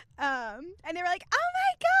 Yeah. And they were like, "Oh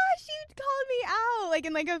my gosh, you called me out!" Like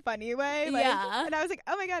in like a funny way. Like, Yeah. And I was like,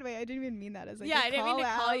 "Oh my god, wait, I didn't even mean that as like Yeah, a I didn't mean to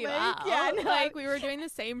call call you like, out. Yeah, no, Like we were doing the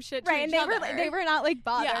same shit to right. each And other. they were not like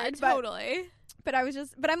bothered. Yeah, but, totally. But I was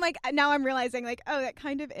just, but I'm like, now I'm realizing like, oh, that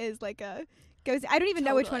kind of is like a ghost. I don't even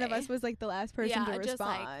know which one of Totally. us was like the last person Yeah, to it just,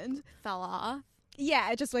 like, respond. Fell off.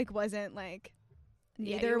 Yeah, it just like wasn't like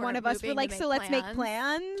Yeah, neither you one weren't of us were moving like, to so make let's make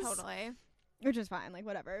plans. Totally. Which is fine, like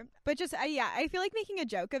whatever. But just yeah, I feel like making a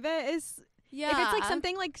joke of it is Yeah. if it's like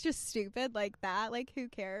something like just stupid like that, like who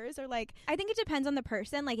cares? Or like I think it depends on the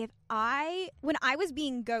person. Like when I was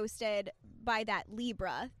being ghosted by that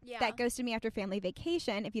Libra that ghosted me after family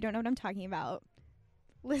vacation, if you don't know what I'm talking about,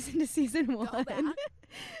 listen to season 1. Go back.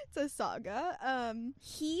 It's a saga.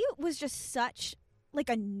 He was just such like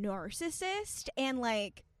a narcissist and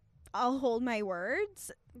like I'll hold my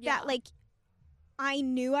words that like I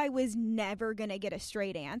knew I was never gonna get a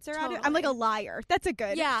straight answer out of it. I'm like a liar. That's a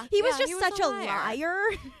good. Yeah. He was yeah, just such a liar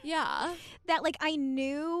Yeah. that like I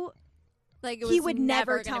knew Like it he was would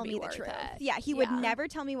never gonna tell be me the worth truth. it. Yeah, he would Yeah. never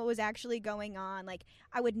tell me what was actually going on. Like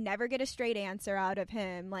I would never get a straight answer out of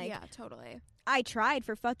him. Like yeah, totally. I tried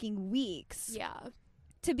for fucking weeks Yeah.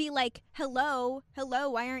 to be like, hello,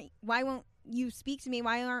 why won't you speak to me?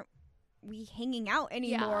 Why aren't we hanging out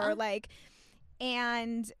anymore? Yeah. Like,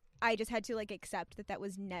 and I just had to like accept that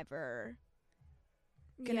was never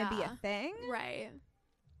gonna be a thing. Right.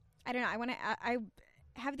 I don't know. I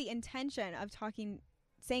have the intention of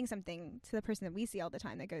saying something to the person that we see all the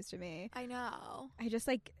time that goes to me. I know. I just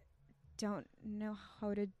like don't know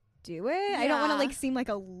how to do it. I don't want to like seem like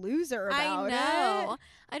a loser about it. I know.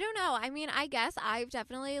 I don't know. I mean, I guess I've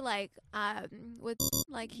definitely like with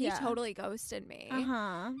like he totally ghosted me.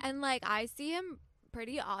 And like I see him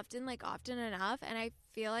pretty often, like often enough, and I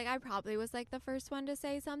feel like I probably was like the first one to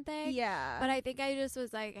say something. Yeah. But I think I just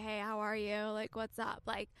was like, "Hey, how are you? Like what's up?"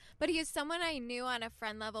 Like, but he's someone I knew on a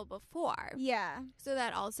friend level before. Yeah. So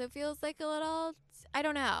that also feels like a little I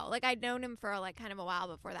don't know. Like I'd known him for like kind of a while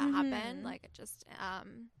before that happened. Like it just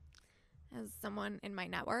as someone in my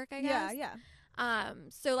network, I guess. Yeah.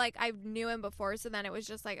 So like I knew him before, so then it was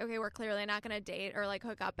just like, okay, we're clearly not gonna date or like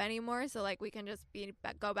hook up anymore, so like we can just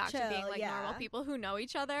go back to being like normal people who know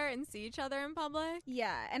each other and see each other in public.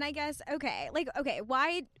 Yeah. And I guess okay,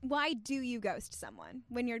 why do you ghost someone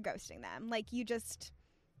when you're ghosting them? Like you just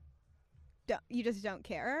don't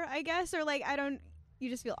care, I guess, or like you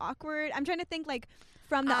just feel awkward. I'm trying to think like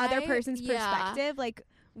from the other person's perspective, like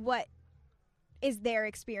what is their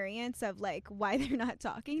experience of like why they're not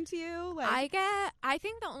talking to you? Like I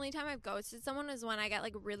think the only time I've ghosted someone is when I get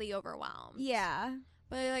like really overwhelmed. Yeah.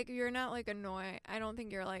 But like you're not like annoyed. I don't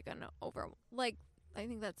think you're like I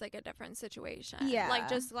think that's like a different situation. Yeah. Like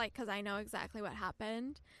just like because I know exactly what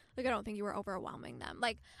happened. Like I don't think you were overwhelming them.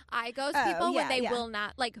 Like I ghost people when they will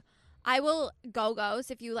not like. I will ghost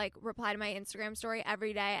if you like reply to my Instagram story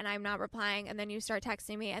every day and I'm not replying, and then you start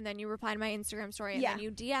texting me, and then you reply to my Instagram story, and then you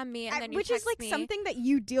DM me, and then you which text is like me. something that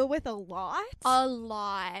you deal with a lot. A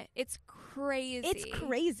lot. It's crazy. It's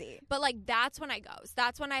crazy. But like that's when I ghost.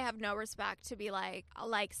 That's when I have no respect to be like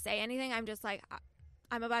say anything. I'm just like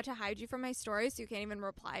I'm about to hide you from my story so you can't even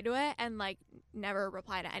reply to it, and like never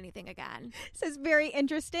reply to anything again. This is very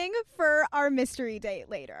interesting for our mystery date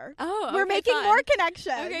later. Oh, we're making fun. more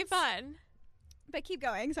connections. Okay, fun. But keep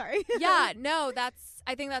going. Sorry. Yeah, no,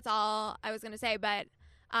 I think that's all I was gonna say. But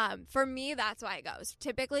for me, that's why it goes.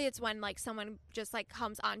 Typically, it's when like someone just like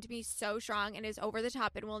comes onto me so strong and is over the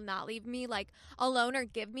top and will not leave me like alone or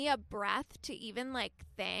give me a breath to even like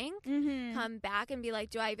think. Come back and be like,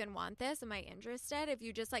 do I even want this? Am I interested? If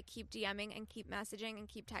you just like keep DMing and keep messaging and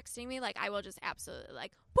keep texting me, like I will just absolutely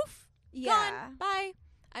like poof, gone, bye.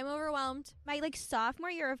 I'm overwhelmed. My like sophomore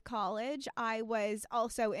year of college, I was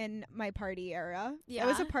also in my party era. Yeah, I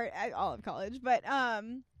was all of college, but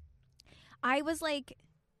I was like.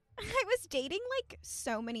 I was dating like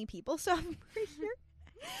so many people sophomore year.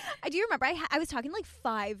 I do remember I was talking to like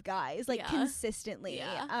 5 guys like consistently.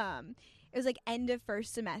 Yeah. It was like end of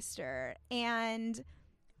first semester, and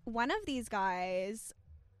one of these guys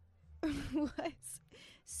was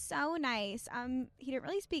so nice. He didn't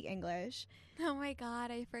really speak English. Oh my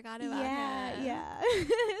god, I forgot about him. Yeah.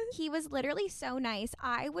 He was literally so nice.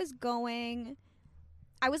 I was getting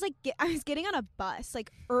on a bus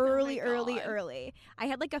like early. I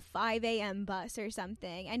had like a 5 a.m. bus or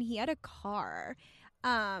something, and he had a car.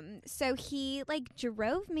 So he like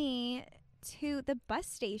drove me to the bus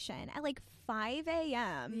station at like 5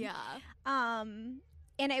 a.m. Yeah.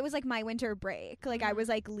 and it was like my winter break. Like I was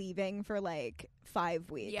like leaving for like 5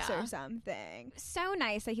 weeks or something. So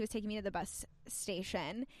nice that he was taking me to the bus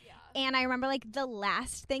station. Yeah. And I remember like the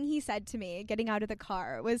last thing he said to me getting out of the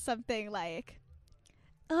car was something like,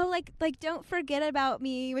 oh, like don't forget about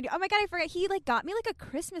me. Oh my God, I forgot. He like got me like a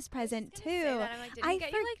Christmas present too. Say that. I'm like, did he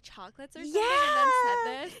get you like chocolates or something Yeah. and then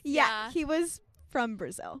said this? Yeah. He was from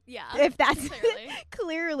Brazil. Yeah. If that's clearly.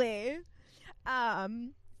 clearly.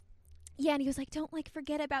 Yeah, and he was like, don't like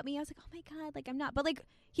forget about me. I was like, oh my God, like I'm not. But like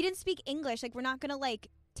he didn't speak English. Like we're not gonna like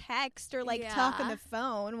text or like talk on the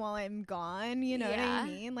phone while I'm gone. You know what I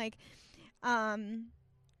mean? Like,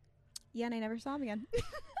 yeah, and I never saw him again.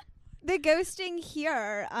 The ghosting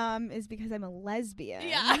here is because I'm a lesbian.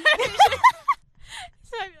 Yeah.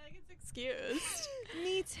 So I feel like it's excused.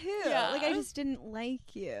 Me too. Yeah. Like I just didn't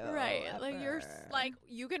like you. Right. Ever. Like you're like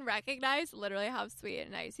you can recognize literally how sweet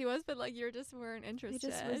and nice he was, but like you just weren't interested. I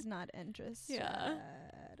just was not interested. Yeah.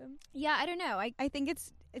 Yeah, I don't know. I think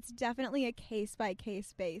it's definitely a case by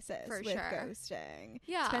case basis For with sure. ghosting.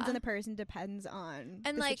 Yeah. Depends on the person, depends on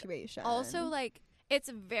And the like situation. also like it's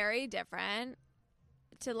very different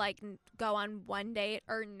to like go on one date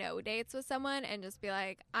or no dates with someone and just be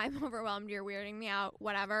like, I'm overwhelmed, you're weirding me out,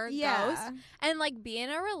 whatever, ghost. And like be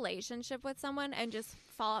in a relationship with someone and just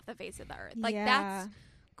fall off the face of the earth. Like that's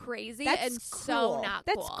crazy That's and cruel. so not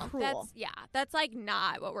That's cool. cruel. That's like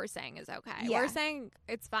not what we're saying is okay. Yeah. We're saying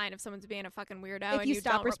it's fine if someone's being a fucking weirdo if and you you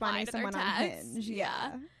stop don't responding reply to to someone their on texts. Hinge.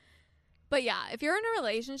 Yeah. But yeah, if you're in a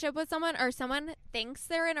relationship with someone or someone thinks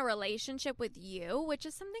they're in a relationship with you, which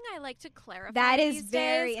is something I like to clarify. That is these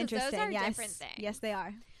very days, 'cause interesting. Those are yes. different things. Yes, they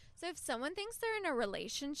are. So if someone thinks they're in a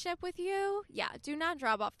relationship with you, yeah, do not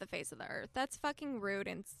drop off the face of the earth. That's fucking rude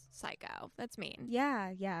and psycho. That's mean.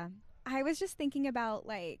 Yeah, yeah. I was just thinking about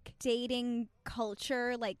like dating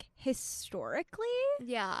culture, like historically.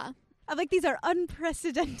 Yeah. Of like these are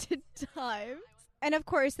unprecedented times. And of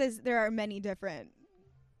course, there are many different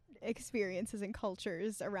experiences and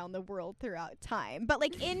cultures around the world throughout time. But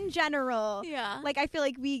like in general, Yeah. like I feel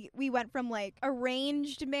like we went from like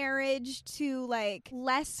arranged marriage to like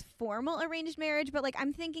less formal arranged marriage. But like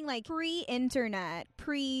I'm thinking like pre-internet,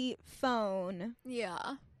 pre-phone.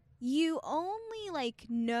 Yeah. You only like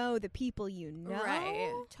know the people you know.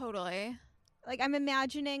 Right. Totally. Like I'm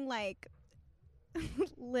imagining like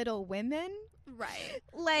Little Women. Right.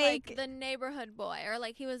 Like the neighborhood boy or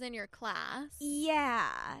like he was in your class. yeah.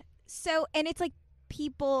 So and it's like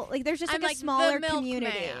people like there's just I'm like a smaller the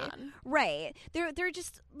community. milkman. Right. They're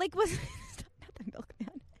just like was not the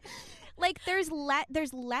milkman. Like there's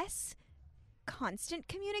less constant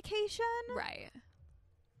communication. Right.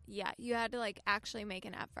 Yeah, you had to like actually make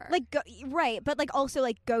an effort. Like right, but like also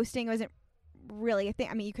like ghosting wasn't really a thing.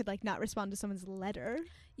 I mean, you could like not respond to someone's letter.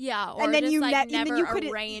 Yeah, or and then just, you like, never never could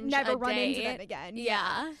arrange never a run into date. them again.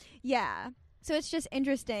 Yeah. Yeah. So it's just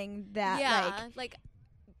interesting that like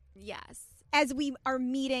yes. as we are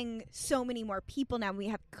meeting so many more people now, we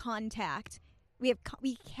have contact. We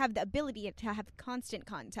have the ability to have constant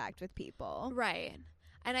contact with people. Right.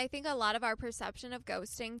 And I think a lot of our perception of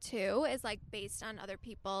ghosting too is like based on other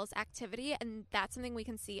people's activity, and that's something we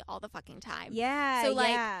can see all the fucking time. Yeah. So like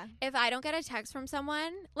yeah. if I don't get a text from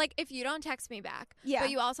someone, like if you don't text me back, Yeah.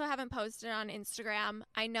 but you also haven't posted on Instagram,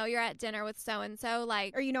 I know you're at dinner with so and so,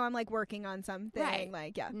 like, or I'm like working on something. Right.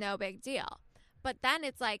 Like yeah. no big deal. But then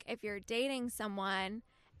it's like if you're dating someone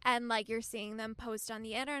and like you're seeing them post on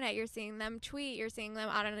the internet, you're seeing them tweet, you're seeing them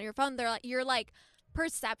out on your phone, they're like your like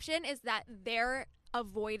perception is that they're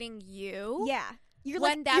avoiding you. Yeah. You're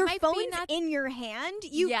When like that your might be phone's not- in your hand.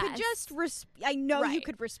 You could Yes. just I know you Right.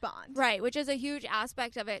 could respond. Right, which is a huge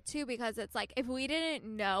aspect of it too, because it's like if we didn't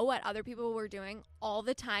know what other people were doing all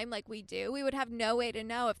the time like we do, we would have no way to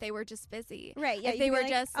know if they were just busy. Right. Yeah. If you they could be were like,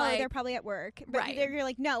 just oh, like they're probably at work. But Right. you're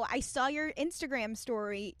like, no, I saw your Instagram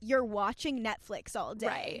story. You're watching Netflix all day.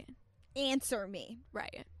 Right. Answer me.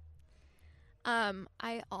 Right.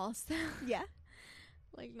 I also Yeah.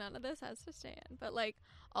 like none of this has to stand, but like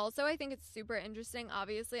also I think it's super interesting.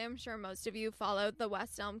 Obviously, I'm sure most of you followed the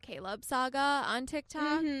West Elm Caleb saga on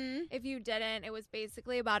TikTok. Mm-hmm. If you didn't, it was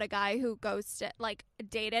basically about a guy who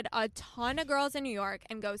dated a ton of girls in New York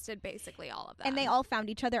and ghosted basically all of them. And they all found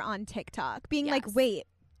each other on TikTok, being like, Yes. wait,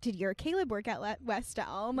 did your Caleb work at West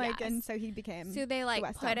Elm? Like, Yes. and so he became. So they like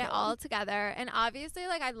West put Elm it Caleb. all together. And obviously,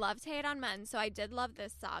 like I love to hate on men, so I did love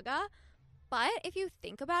this saga. But if you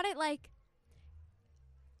think about it, like,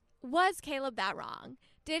 was Caleb that wrong?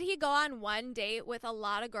 Did he go on one date with a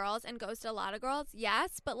lot of girls and ghost a lot of girls?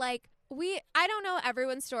 Yes, but like I don't know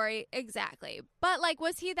everyone's story exactly. But like,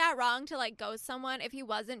 was he that wrong to like ghost someone if he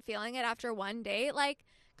wasn't feeling it after one date? Like,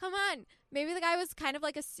 come on. Maybe the guy was kind of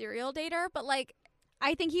like a serial dater, but like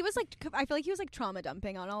I think he was like, I feel like he was like trauma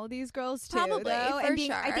dumping on all of these girls too. Probably, though. for And being,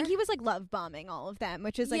 sure. I think he was like love bombing all of them,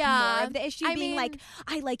 which is like Yeah. more of the issue. I Being mean- like,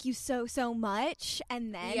 I like you so much,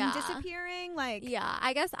 and then Yeah. disappearing. Like, Yeah,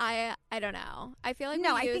 I guess I don't know. I feel like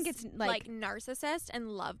No, we I think use, it's, like- narcissist and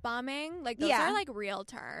love bombing. Like those Yeah. are like real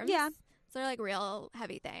terms. Yeah. Those are like real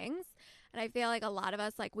heavy things. And I feel like a lot of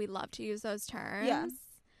us like we love to use those terms Yeah.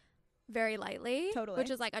 very lightly. Totally. Which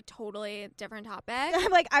is like a totally different topic.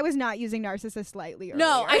 I'm like, I was not using narcissist lightly.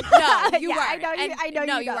 No, earlier. I know you Yeah, were. I know you. I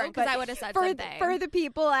know you. you weren't because but I would have said for something. for the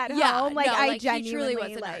people at Yeah, home, like no, I like, he genuinely truly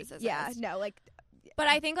was a like, narcissist. yeah, no, like but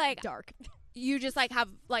I think like dark. you just like have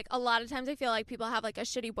like a lot of times I feel like people have like a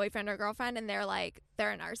shitty boyfriend or girlfriend and they're a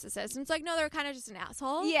narcissist. And it's like, no, they're kind of just an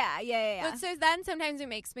asshole. Yeah. But so then sometimes it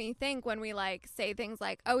makes me think when we like say things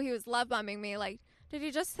like, oh, he was love bombing me, like, did he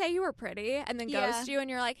just say you were pretty and then Yeah. ghost you and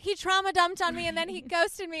you're like, he trauma dumped on me and then he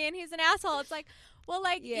ghosted me and he's an asshole. It's like, well,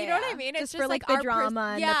 like, you know what I Yeah. mean? It's Just for, like, the our drama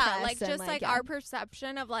and the yeah, press like and, just like, like yeah. our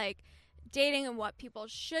perception of like dating and what people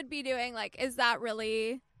should be doing. Like, is that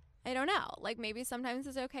really? I don't know. Like maybe sometimes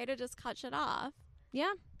it's okay to just cut shit off.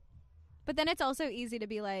 Yeah. But then it's also easy to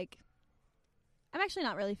be like, I'm actually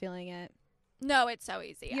not really feeling it. No, it's so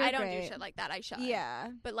easy. You're I don't do great. shit like that. I should. Yeah.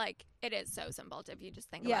 But like it is so simple if you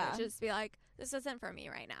just think Yeah. about it. Just be like, this isn't for me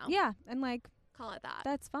right now. Yeah. And like, Call it that.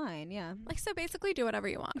 that's fine. Yeah. Like so basically do whatever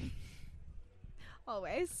you want.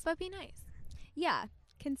 Always. But be nice. Yeah.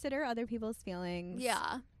 Consider other people's feelings.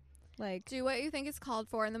 Yeah. Like, Do what you think is called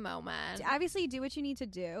for in the moment. obviously do what you need to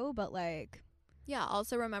do, but like, Yeah.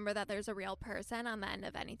 Also remember that there's a real person on the end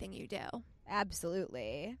of anything you do.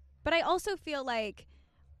 absolutely. But I also feel like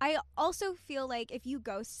if you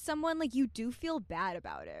ghost someone, like you do feel bad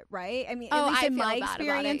about it, right? I mean, Oh, at least I in feel my bad about it.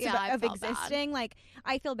 experience Yeah, I of felt bad. existing, like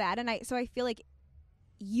I feel bad, and so I feel like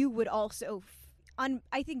you would also,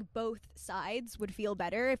 I think both sides would feel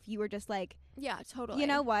better if you were just like, Yeah, totally. you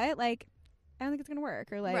know what, like I don't think it's gonna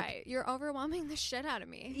work, or like, right. You're overwhelming the shit out of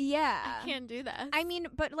me. yeah. I can't do this. I mean,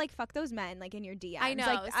 but like, fuck those men, like in your DMs. I know.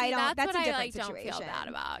 Like, See, I don't. That's what a I different like, situation. don't feel bad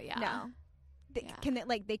about. Yeah. No.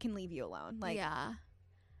 Yeah. They can leave you alone. Like, yeah.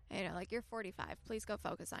 I know, like you're 45. Please go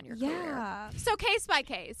focus on your yeah. career. So case by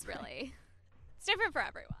case, really. It's different for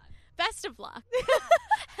everyone. Best of luck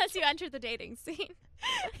as you enter the dating scene.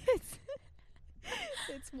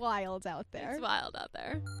 It's wild out there. It's wild out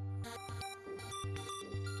there.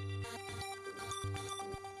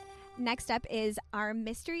 Next up is our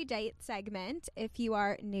mystery date segment. If you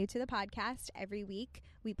are new to the podcast, every week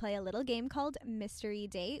we play a little game called Mystery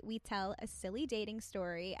Date. We tell a silly dating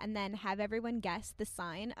story and then have everyone guess the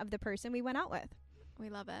sign of the person we went out with. We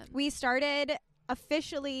love it. We started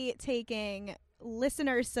officially taking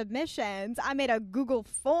listener submissions. I made a Google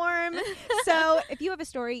form. So if you have a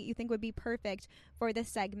story you think would be perfect for this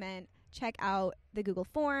segment, check out the Google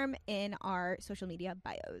form in our social media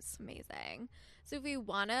bios. Amazing. So if we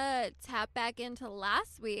want to tap back into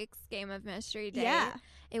last week's game of Mystery Date, Yeah.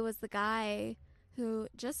 it was the guy who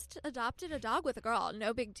just adopted a dog with a girl.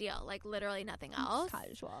 No big deal. Like literally nothing else.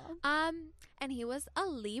 Casual. And he was a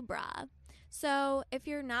Libra. So if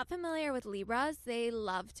you're not familiar with Libras, they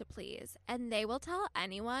love to please. And they will tell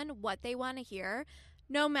anyone what they want to hear,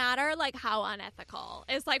 no matter like how unethical.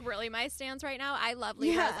 It's like really my stance right now. I love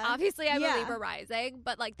Libras. Yeah. Obviously, I'm Yeah. a Libra rising,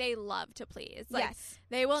 but like they love to please. Like Yes.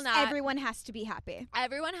 they will not. Everyone has to be happy.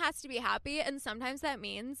 Everyone has to be happy, and sometimes that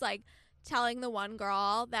means like telling the one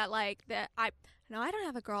girl that like that I don't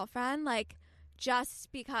have a girlfriend, like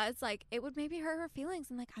just because like it would maybe hurt her feelings,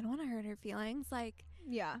 and like I don't want to hurt her feelings. Like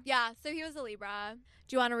Yeah. yeah, so he was a Libra.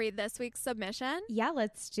 Do you want to read this week's submission? Yeah,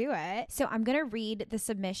 let's do it. So I'm going to read the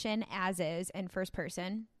submission as is in first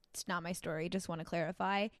person. It's not my story, just want to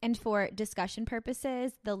clarify. And for discussion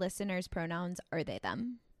purposes, the listener's pronouns are they,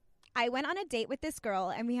 them. I went on a date with this girl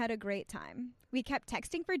and we had a great time. We kept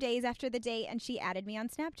texting for days after the date and she added me on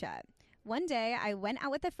Snapchat. One day, I went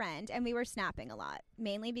out with a friend and we were snapping a lot,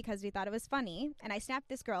 mainly because we thought it was funny, and I snapped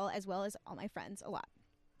this girl as well as all my friends a lot.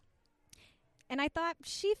 And I thought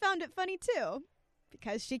she found it funny too,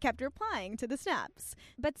 because she kept replying to the snaps.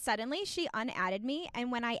 But suddenly she unadded me,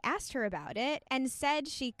 and when I asked her about it and said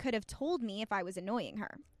she could have told me if I was annoying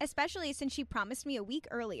her, especially since she promised me a week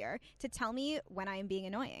earlier to tell me when I am being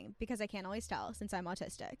annoying, because I can't always tell since I'm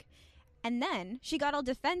autistic. And then she got all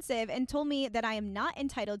defensive and told me that I am not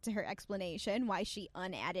entitled to her explanation why she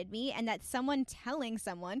unadded me, and that someone telling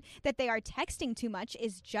someone that they are texting too much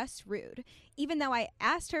is just rude, even though I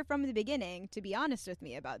asked her from the beginning to be honest with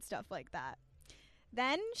me about stuff like that.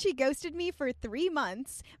 Then she ghosted me for 3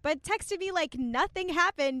 months, but texted me like nothing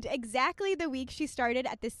happened exactly the week she started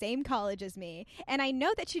at the same college as me, and I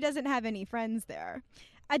know that she doesn't have any friends there.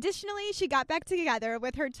 Additionally, she got back together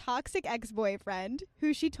with her toxic ex-boyfriend,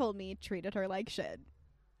 who she told me treated her like shit.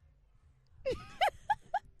 Okay.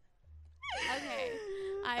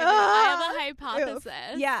 I have a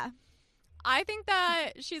hypothesis. Yeah. I think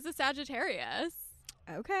that she's a Sagittarius.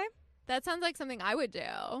 Okay. That sounds like something I would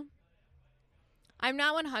do. I'm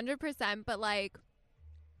not 100%, but like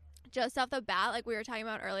just off the bat, like we were talking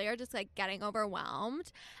about earlier, just like getting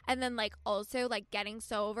overwhelmed, and then like also like getting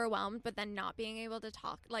so overwhelmed but then not being able to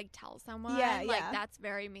talk, like tell someone. Like that's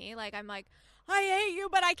very me. Like I'm like, I hate you,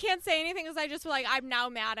 but I can't say anything because I just feel like I'm now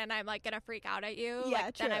mad and I'm like gonna freak out at you. Yeah,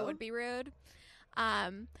 like then I would be rude.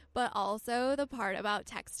 But also the part about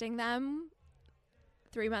texting them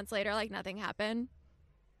 3 months later like nothing happened.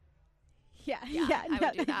 Yeah, I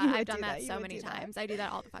would do that. I've done that so many times. I do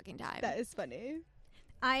that all the fucking time. That is funny.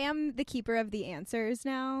 I am the keeper of the answers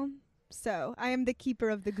now. So I am the keeper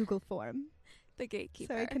of the Google form. The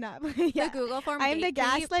gatekeeper. So I cannot. The Google form. I am the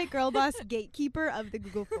gaslight girl boss gatekeeper of the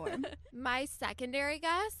Google form. My secondary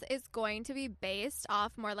guess is going to be based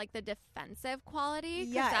off more like the defensive quality.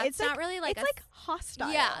 Yeah, that's it's not like, really like it's like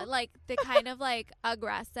hostile. Yeah, like the kind of like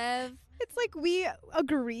aggressive. It's like we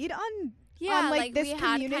agreed on. Yeah, like this we had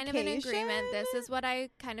kind of an agreement. This is what I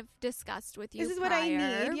kind of discussed with you. This is prior. what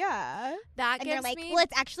I need. Yeah, that and gives you're like, me. well,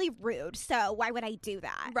 it's actually rude. So why would I do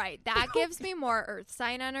that? Right. That gives me more earth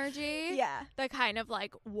sign energy. Yeah. The kind of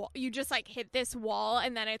like you just like hit this wall,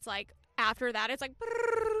 and then it's like after that it's like.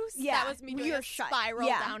 Yeah. That was me doing a spiral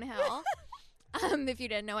downhill. If you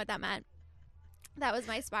didn't know what that meant, that was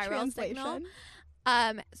my spiral signal.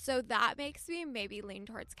 So that makes me maybe lean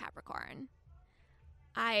towards Capricorn.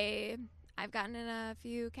 I've gotten in a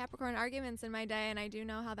few Capricorn arguments in my day, and I do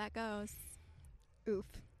know how that goes. Oof.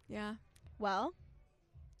 Yeah. Well,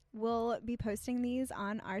 we'll be posting these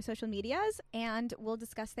on our social medias, and we'll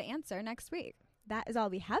discuss the answer next week. That is all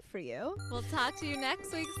we have for you. We'll talk to you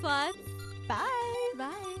next week, sluts. Bye.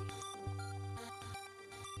 Bye.